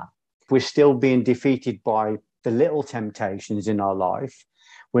for that. If we're still being defeated by the little temptations in our life,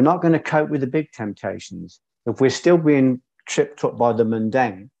 we're not going to cope with the big temptations. If we're still being tripped up by the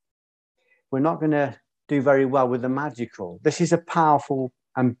mundane, we're not going to do very well with the magical. This is a powerful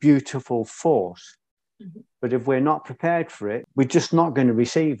and beautiful force. Mm-hmm. But if we're not prepared for it, we're just not going to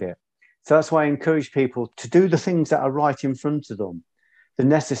receive it. So that's why I encourage people to do the things that are right in front of them, the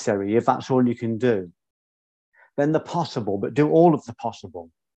necessary, if that's all you can do. Then the possible, but do all of the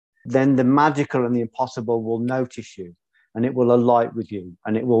possible. Then the magical and the impossible will notice you and it will alight with you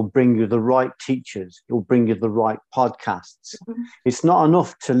and it will bring you the right teachers. It will bring you the right podcasts. Mm-hmm. It's not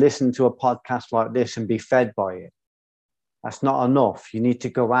enough to listen to a podcast like this and be fed by it. That's not enough. You need to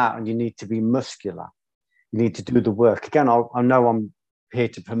go out and you need to be muscular. You need to do the work. Again, I know I'm here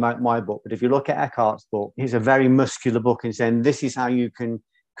to promote my book, but if you look at Eckhart's book, it's a very muscular book and saying this is how you can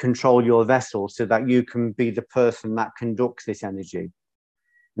control your vessel so that you can be the person that conducts this energy.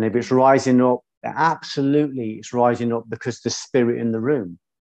 And if it's rising up, absolutely it's rising up because the spirit in the room.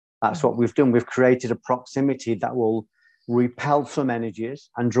 That's what we've done. We've created a proximity that will repel some energies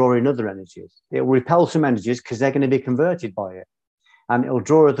and draw in other energies. It will repel some energies because they're going to be converted by it. And it'll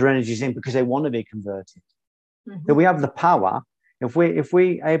draw other energies in because they want to be converted. Mm-hmm. So we have the power. If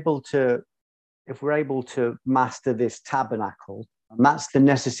we're able to master this tabernacle, and that's the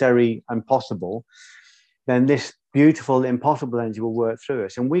necessary and possible, then this beautiful impossible energy will work through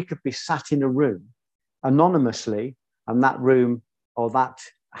us. And we could be sat in a room anonymously, and that room or that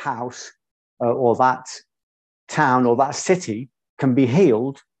house or that town or that city can be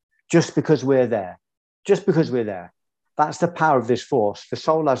healed just because we're there. Just because we're there. That's the power of this force. The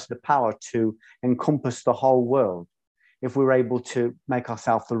soul has the power to encompass the whole world if we're able to make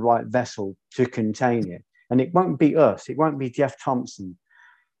ourselves the right vessel to contain it. And it won't be us. It won't be Jeff Thompson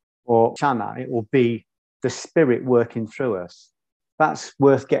or Shanna. It will be the spirit working through us. That's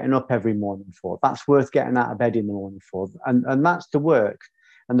worth getting up every morning for. That's worth getting out of bed in the morning for. And that's the work.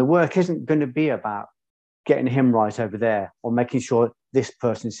 And the work isn't going to be about getting him right over there or making sure this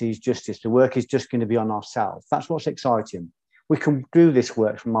person sees justice. The work is just going to be on ourselves. That's what's exciting. We can do this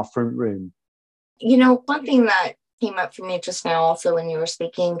work from our front room. You know, one thing that came up for me just now also when you were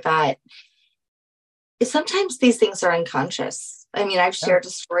speaking that sometimes these things are unconscious. I mean, I've shared a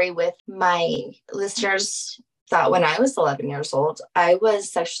story with my listeners that when I was 11 years old, I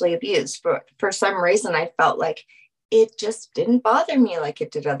was sexually abused. For some reason, I felt like it just didn't bother me like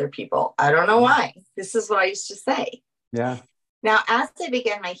it did other people. I don't know why. This is what I used to say. Yeah. Now, as I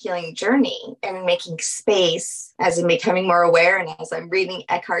began my healing journey and making space, as I'm becoming more aware and as I'm reading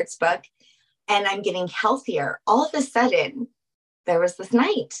Eckhart's book and I'm getting healthier, all of a sudden, there was this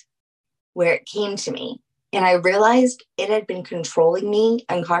night where it came to me and I realized it had been controlling me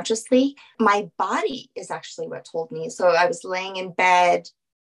unconsciously. My body is actually what told me. So I was laying in bed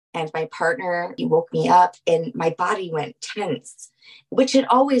and my partner, he woke me up and my body went tense, which it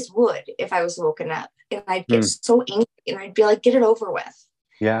always would if I was woken up. And I'd get so angry and I'd be like, get it over with.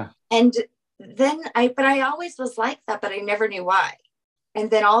 Yeah. And then I always was like that, but I never knew why.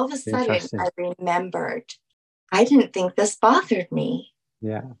 And then all of a sudden I remembered, I didn't think this bothered me.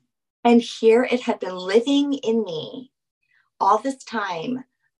 Yeah. And here it had been living in me all this time,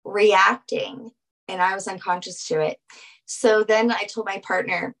 reacting, and I was unconscious to it. So then I told my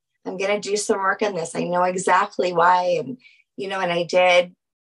partner, I'm going to do some work on this. I know exactly why. And, and I did.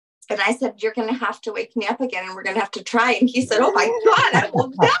 And I said, you're going to have to wake me up again and we're going to have to try. And he said, oh my God, I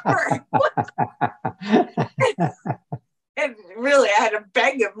will never. And really, I had to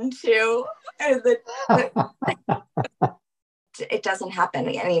beg him to. And it doesn't happen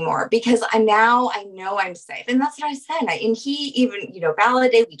anymore because I know I'm safe. And that's what I said. And he even,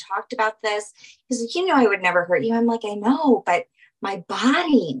 validated, we talked about this. He said, I would never hurt you. I'm like, I know, but my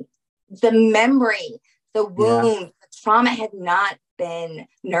body, the memory, the wound, the trauma had not been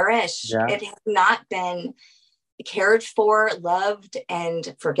nourished. Yeah. It has not been cared for, loved,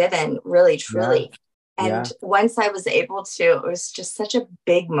 and forgiven, really, truly. And once I was able to, it was just such a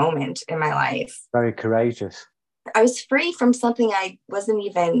big moment in my life. Very courageous. I was free from something I wasn't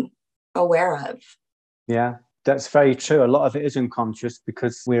even aware of. Yeah, that's very true. A lot of it is unconscious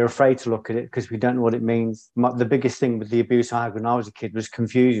because we're afraid to look at it because we don't know what it means. The biggest thing with the abuse I had when I was a kid was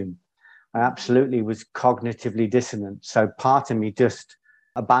confusion. I absolutely was cognitively dissonant. So part of me just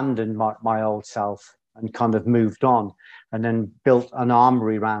abandoned my old self and kind of moved on, and then built an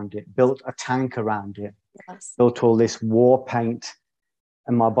armory around it, built a tank around it, built all this war paint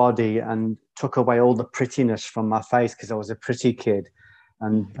in my body, and took away all the prettiness from my face because I was a pretty kid,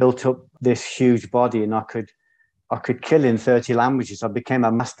 and built up this huge body. And I could kill in 30 languages. I became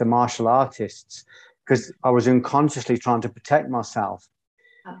a master martial artist because I was unconsciously trying to protect myself.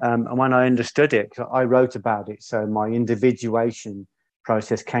 And when I understood it, I wrote about it. So my individuation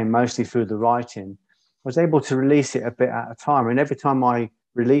process came mostly through the writing. I was able to release it a bit at a time. And every time I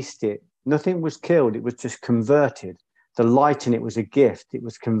released it, nothing was killed. It was just converted. The light in it was a gift. It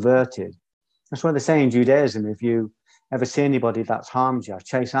was converted. That's why they say in Judaism, if you ever see anybody that's harmed you,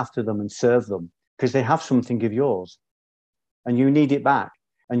 chase after them and serve them, because they have something of yours and you need it back,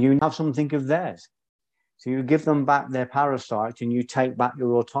 and you have something of theirs. So you give them back their parasite and you take back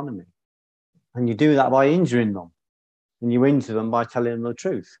your autonomy. And you do that by injuring them. And you injure them by telling them the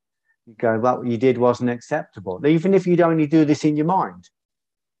truth. You go, well, what you did wasn't acceptable. Even if you'd only do this in your mind,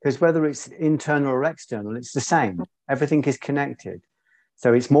 because whether it's internal or external, it's the same. Everything is connected.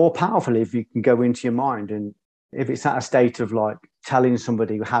 So it's more powerful if you can go into your mind. And if it's at a state of like telling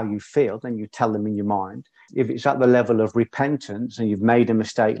somebody how you feel, then you tell them in your mind. If it's at the level of repentance and you've made a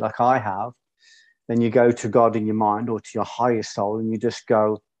mistake like I have, then you go to God in your mind or to your higher soul and you just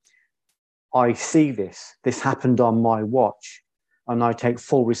go, I see this. This happened on my watch. And I take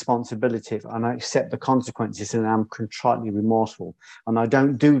full responsibility and I accept the consequences, and I'm contritely remorseful. And I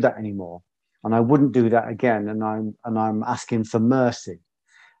don't do that anymore. And I wouldn't do that again. And I'm asking for mercy.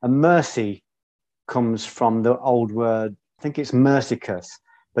 And mercy comes from the old word, I think it's mercicus,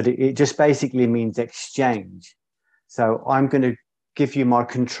 but it just basically means exchange. So I'm going to give you my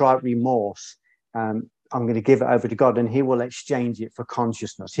contrite remorse. I'm going to give it over to God, and he will exchange it for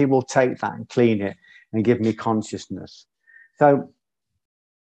consciousness. He will take that and clean it and give me consciousness. So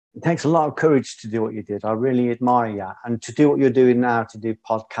it takes a lot of courage to do what you did. I really admire you. And to do what you're doing now, to do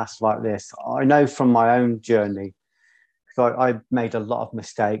podcasts like this, I know from my own journey, because I made a lot of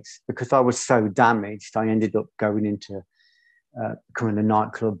mistakes. Because I was so damaged, I ended up going into becoming a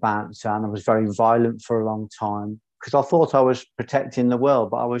nightclub bouncer, and I was very violent for a long time because I thought I was protecting the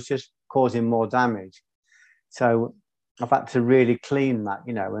world, but I was just causing more damage. So I've had to really clean that,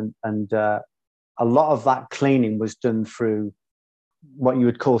 and a lot of that cleaning was done through what you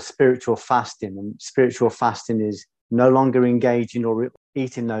would call spiritual fasting. And spiritual fasting is no longer engaging or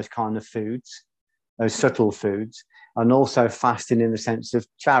eating those kind of foods, those subtle foods, and also fasting in the sense of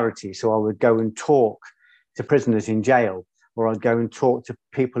charity. So I would go and talk to prisoners in jail, or I'd go and talk to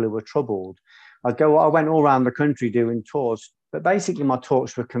people who were troubled. I went all around the country doing tours, but basically my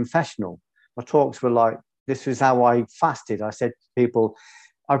talks were confessional. My talks were like, this was how I fasted. I said to people,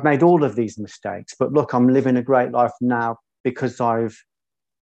 I've made all of these mistakes, but look, I'm living a great life now because I've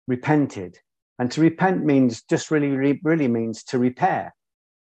repented. And to repent means just really means to repair.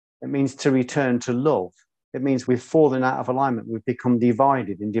 It means to return to love. It means we've fallen out of alignment. We've become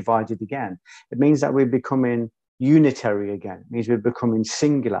divided and divided again. It means that we're becoming unitary again. It means we're becoming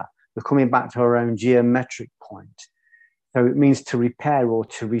singular. We're coming back to our own geometric point. So it means to repair or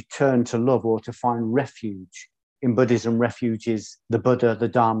to return to love or to find refuge. In Buddhism, refuge is the Buddha, the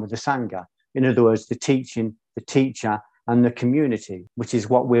Dharma, the Sangha. In other words, the teaching, the teacher, and the community, which is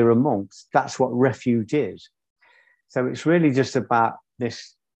what we're amongst. That's what refuge is. So it's really just about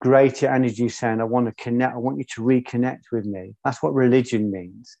this greater energy saying, I want to connect. I want you to reconnect with me. That's what religion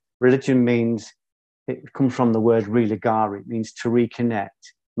means. Religion means, it comes from the word religare. It means to reconnect,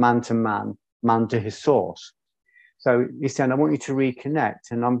 man to man to his source. So he's saying, I want you to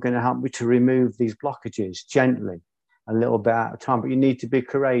reconnect, and I'm going to help you to remove these blockages gently, a little bit at a time, but you need to be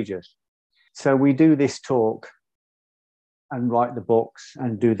courageous. So we do this talk and write the books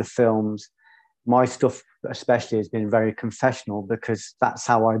and do the films. My stuff especially has been very confessional because that's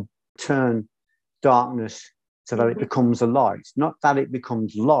how I turn darkness so that it becomes a light. Not that it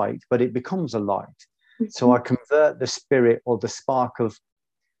becomes light, but it becomes a light. So I convert the spirit or the spark of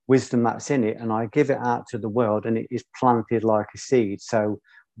wisdom that's in it, and I give it out to the world, and it is planted like a seed. So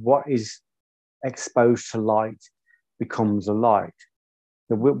what is exposed to light becomes a light.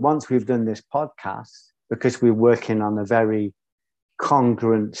 So once we've done this podcast, because we're working on a very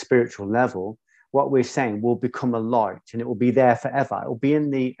congruent spiritual level, what we're saying will become a light and it will be there forever. It will be in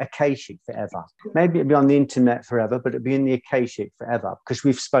the Akashic forever. Maybe it'll be on the internet forever, but it'll be in the Akashic forever because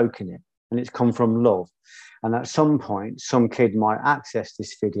we've spoken it and it's come from love. And at some point, some kid might access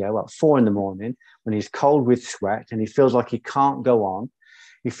this video at 4 a.m. when he's cold with sweat and he feels like he can't go on.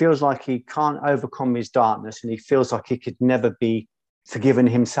 He feels like he can't overcome his darkness and he feels like he could never be forgiven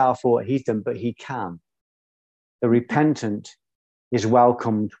himself for what he's done, but he can. The repentant is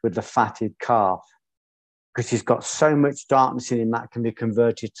welcomed with the fatted calf because he's got so much darkness in him that can be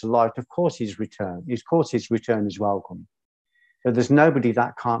converted to light. Of course, his return is welcome. So there's nobody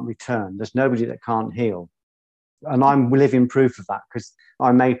that can't return. There's nobody that can't heal. And I'm living proof of that because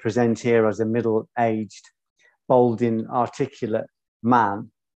I may present here as a middle-aged, balding, articulate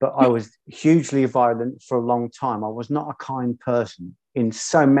man, but I was hugely violent for a long time. I was not a kind person in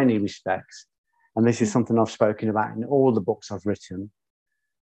so many respects. And this is something I've spoken about in all the books I've written.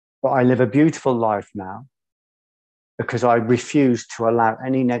 But I live a beautiful life now because I refuse to allow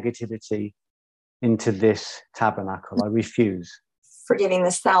any negativity into this tabernacle. I refuse. Forgiving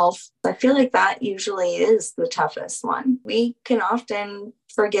the self, I feel like that usually is the toughest one. We can often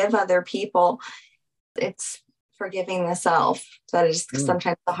forgive other people. It's forgiving the self that is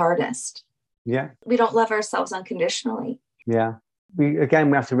sometimes the hardest. Yeah. We don't love ourselves unconditionally. Yeah. We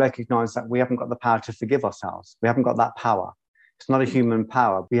have to recognize that we haven't got the power to forgive ourselves. We haven't got that power. It's not a human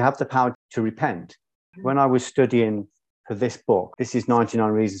power. We have the power to repent. When I was studying for this book, this is 99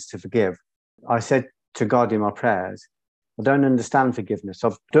 Reasons to Forgive, I said to God in my prayers, I don't understand forgiveness.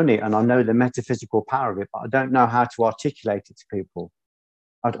 I've done it and I know the metaphysical power of it, but I don't know how to articulate it to people.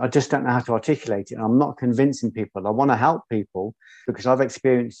 I just don't know how to articulate it. And I'm not convincing people. I want to help people because I've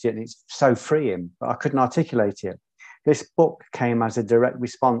experienced it and it's so freeing, but I couldn't articulate it. This book came as a direct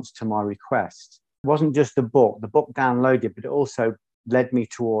response to my request. It wasn't just the book downloaded, but it also led me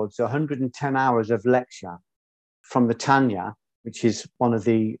towards 110 hours of lecture from the Tanya, which is one of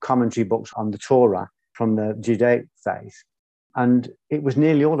the commentary books on the Torah from the Judaic faith. And it was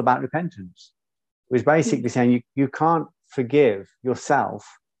nearly all about repentance. It was basically saying you can't forgive yourself.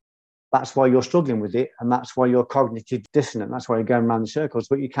 That's why you're struggling with it. And that's why you're cognitive dissonant. That's why you're going around in circles,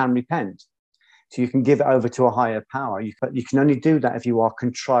 but you can repent. So you can give it over to a higher power. You can only do that if you are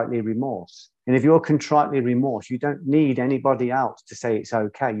contritely remorse. And if you're contritely remorse, you don't need anybody else to say it's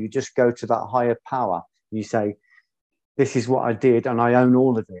okay. You just go to that higher power. You say, this is what I did and I own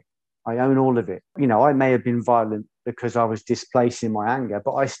all of it. I own all of it. You know, I may have been violent because I was displacing my anger,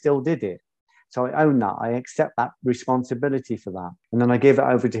 but I still did it. So I own that. I accept that responsibility for that. And then I give it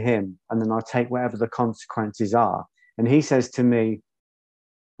over to him. And then I take whatever the consequences are. And he says to me,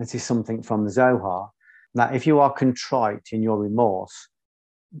 this is something from the Zohar, that if you are contrite in your remorse,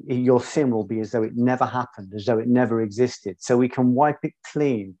 your sin will be as though it never happened, as though it never existed. So we can wipe it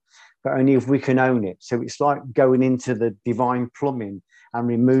clean, but only if we can own it. So it's like going into the divine plumbing and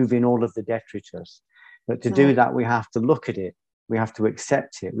removing all of the detritus. But to do that, we have to look at it. We have to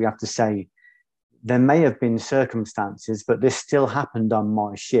accept it. We have to say, there may have been circumstances, but this still happened on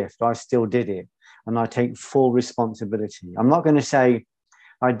my shift. I still did it. And I take full responsibility. I'm not going to say,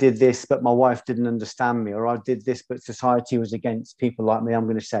 I did this, but my wife didn't understand me, or I did this, but society was against people like me. I'm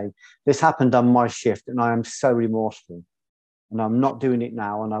going to say, this happened on my shift, and I am so remorseful. And I'm not doing it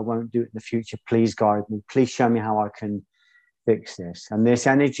now, and I won't do it in the future. Please guide me. Please show me how I can fix this. And this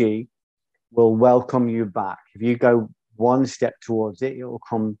energy will welcome you back. If you go one step towards it, it will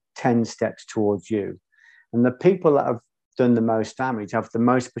come 10 steps towards you. And the people that have done the most damage have the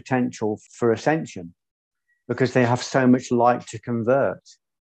most potential for ascension because they have so much light to convert.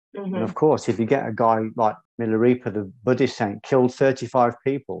 Mm-hmm. And of course, if you get a guy like Milarepa, the Buddhist saint, killed 35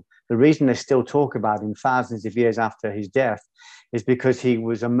 people, the reason they still talk about him thousands of years after his death is because he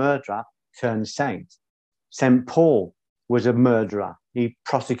was a murderer turned saint. St. Paul was a murderer. He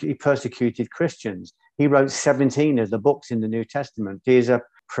persecuted Christians. He wrote 17 of the books in the New Testament. He is a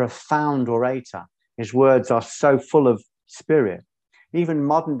profound orator. His words are so full of spirit. Even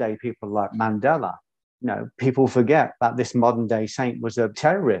modern day people like Mandela, you know, people forget that this modern day saint was a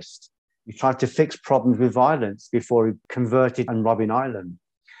terrorist. He tried to fix problems with violence before he converted on Robben Island.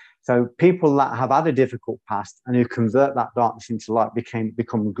 So people that have had a difficult past and who convert that darkness into light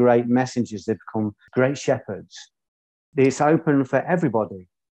become great messengers. They become great shepherds. It's open for everybody.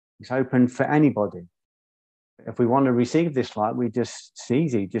 It's open for anybody. If we want to receive this light, it's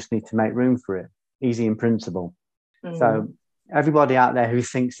easy. Just need to make room for it. Easy in principle. Mm-hmm. So everybody out there who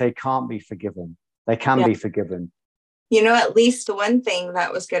thinks they can't be forgiven, they can be forgiven. You know, at least the one thing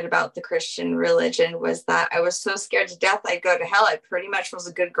that was good about the Christian religion was that I was so scared to death I'd go to hell. I pretty much was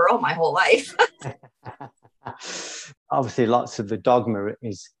a good girl my whole life. Obviously, lots of the dogma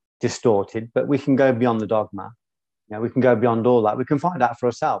is distorted, but we can go beyond the dogma. You know, we can go beyond all that. We can find out for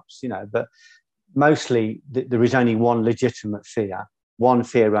ourselves, you know, but mostly there is only one legitimate fear, one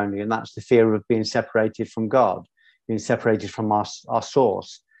fear only, and that's the fear of being separated from God, being separated from our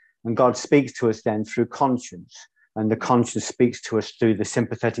source. And God speaks to us then through conscience, and the conscience speaks to us through the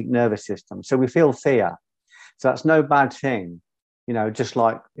sympathetic nervous system. So we feel fear. So that's no bad thing. You know, just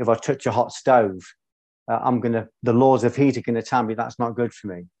like if I touch a hot stove, the laws of heat are going to tell me that's not good for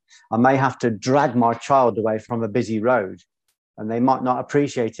me. I may have to drag my child away from a busy road, and they might not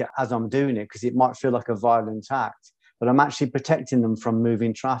appreciate it as I'm doing it because it might feel like a violent act, but I'm actually protecting them from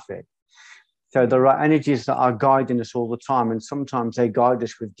moving traffic. So there are energies that are guiding us all the time, and sometimes they guide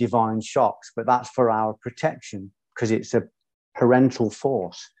us with divine shocks, but that's for our protection because it's a parental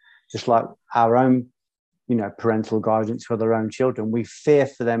force, just like our own, you know, parental guidance for their own children. We fear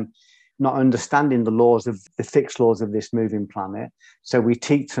for them not understanding the fixed laws of this moving planet. So we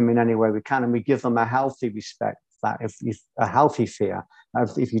teach them in any way we can, and we give them a healthy respect, that if a healthy fear,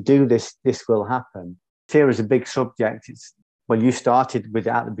 if you do this, this will happen. Fear is a big subject. You started with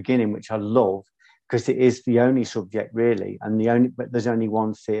it at the beginning, which I love, because it is the only subject really, but there's only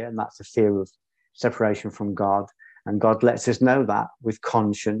one fear, and that's the fear of separation from God. And God lets us know that with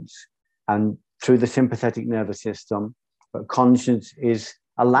conscience and through the sympathetic nervous system. But conscience is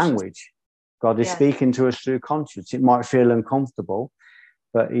a language. God is speaking to us through conscience. It might feel uncomfortable,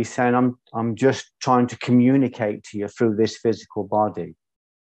 but he's saying, I'm just trying to communicate to you through this physical body.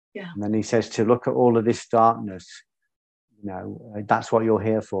 Yeah. And then he says to look at all of this darkness. You know, that's what you're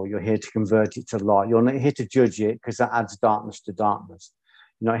here for. You're here to convert it to light. You're not here to judge it because that adds darkness to darkness.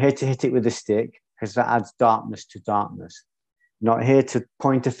 You're not here to hit it with a stick because that adds darkness to darkness. You're not here to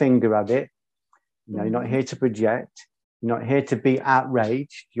point a finger at it. You know, you're not here to project. You're not here to be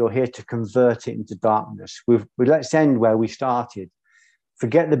outraged. You're here to convert it into darkness. Let's end where we started.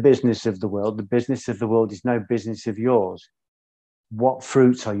 Forget the business of the world. The business of the world is no business of yours. What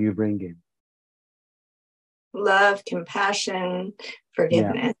fruits are you bringing? Love, compassion,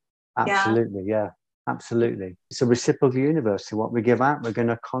 forgiveness. Absolutely. Yeah, absolutely. It's a reciprocal universe. So what we give out, we're going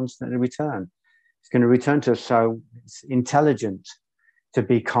to constantly return. It's going to return to us. So it's intelligent to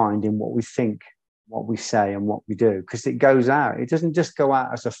be kind in what we think, what we say, and what we do, because it goes out. It doesn't just go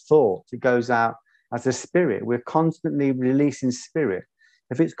out as a thought. It goes out as a spirit. We're constantly releasing spirit.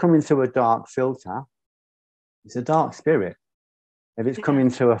 If it's coming through a dark filter, it's a dark spirit. If it's coming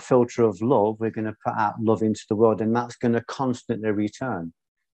through a filter of love, we're going to put out love into the world, and that's going to constantly return.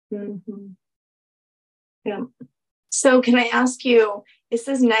 Mm-hmm. Yeah. So can I ask you, it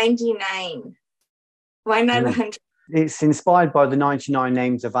says 99. Why not 100? It's inspired by the 99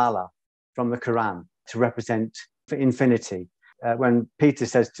 names of Allah from the Quran to represent infinity. When Peter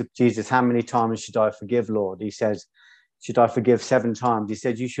says to Jesus, how many times should I forgive, Lord? He says, should I forgive 7 times? He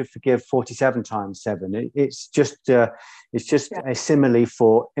said, you should forgive 47 times 7. It's just a simile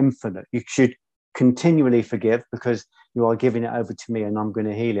for infinite. You should continually forgive because you are giving it over to me and I'm going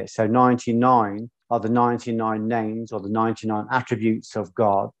to heal it. So 99 are the 99 names or the 99 attributes of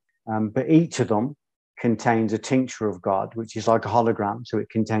God. But each of them contains a tincture of God, which is like a hologram. So it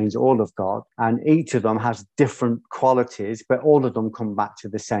contains all of God. And each of them has different qualities, but all of them come back to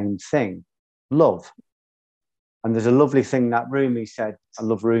the same thing, love. And there's a lovely thing that Rumi said, I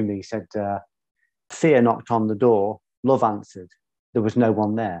love Rumi, he said, fear knocked on the door, love answered. There was no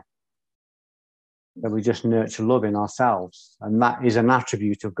one there. So we just nurture love in ourselves. And that is an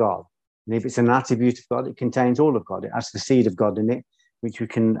attribute of God. And if it's an attribute of God, it contains all of God. It has the seed of God in it, which we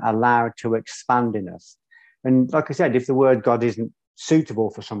can allow to expand in us. And like I said, if the word God isn't suitable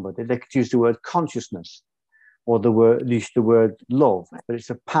for somebody, they could use the word consciousness or use the word love. But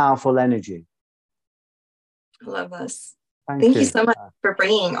it's a powerful energy. I love this. Thank you so much for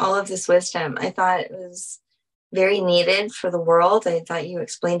bringing all of this wisdom. I thought it was very needed for the world. I thought you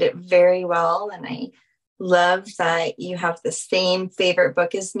explained it very well. And I love that you have the same favorite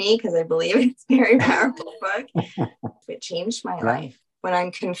book as me because I believe it's a very powerful book. It changed my life. When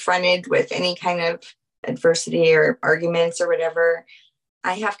I'm confronted with any kind of adversity or arguments or whatever,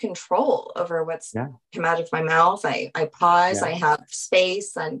 I have control over what's come out of my mouth. I pause, I have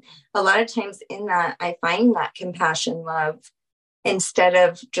space. And a lot of times in that, I find that compassion, love, instead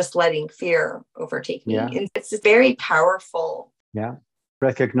of just letting fear overtake me. And it's very powerful. Yeah.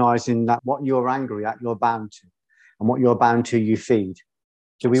 Recognizing that what you're angry at, you're bound to. And what you're bound to, you feed.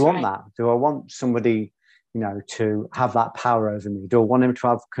 Do we want that? Do I want somebody, to have that power over me? Do I want him to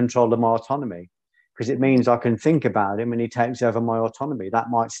have control of my autonomy? Because it means I can think about him and he takes over my autonomy. That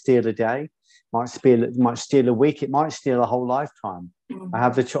might steal a day, might steal a week, it might steal a whole lifetime. Mm-hmm. I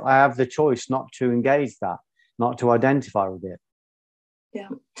have the choice not to engage that. not to identify with it. Yeah.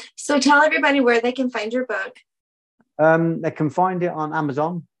 So tell everybody where they can find your book. They can find it on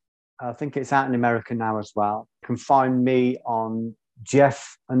Amazon. I think it's out in America now as well. You can find me on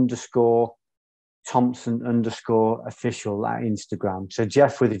Jeff_Thompson_official at Instagram. So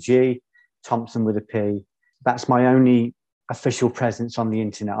Jeff with a G, Thompson with a P. That's my only official presence on the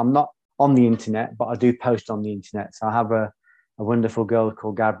internet. I'm not on the internet, but I do post on the internet. So I have a wonderful girl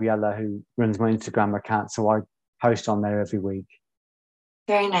called Gabriella who runs my Instagram account. So I post on there every week.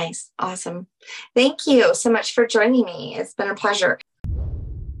 Very nice. Awesome. Thank you so much for joining me. It's been a pleasure.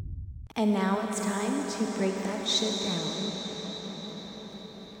 And now it's time to break that shit down.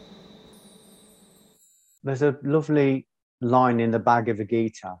 There's a lovely line in the Bhagavad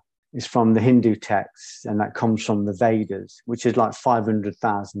Gita. It's from the Hindu texts, and that comes from the Vedas, which is like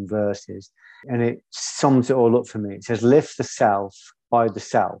 500,000 verses. And it sums it all up for me. It says, lift the self by the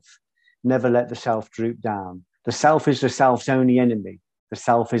self. Never let the self droop down. The self is the self's only enemy. The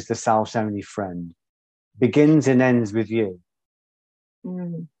self is the self's only friend. Begins and ends with you.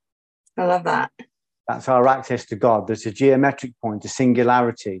 I love that. That's our access to God. There's a geometric point, a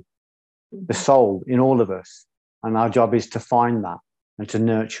singularity, the soul in all of us. And our job is to find that and to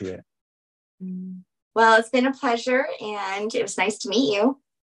nurture it. Well, it's been a pleasure, and it was nice to meet you.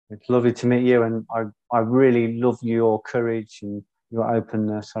 It's lovely to meet you, and I really love your courage and your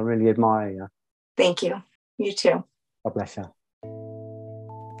openness. I really admire you. Thank you. You too. God bless you.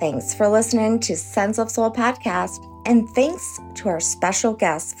 Thanks for listening to Sense of Soul podcast, and thanks to our special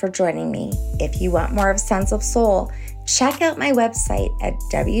guests for joining me. If you want more of Sense of Soul, check out my website at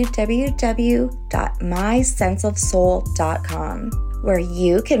www.mysenseofsoul.com, where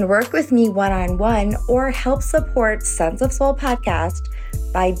you can work with me one-on-one or help support Sense of Soul podcast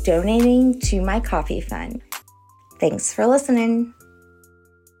by donating to my coffee fund. Thanks for listening.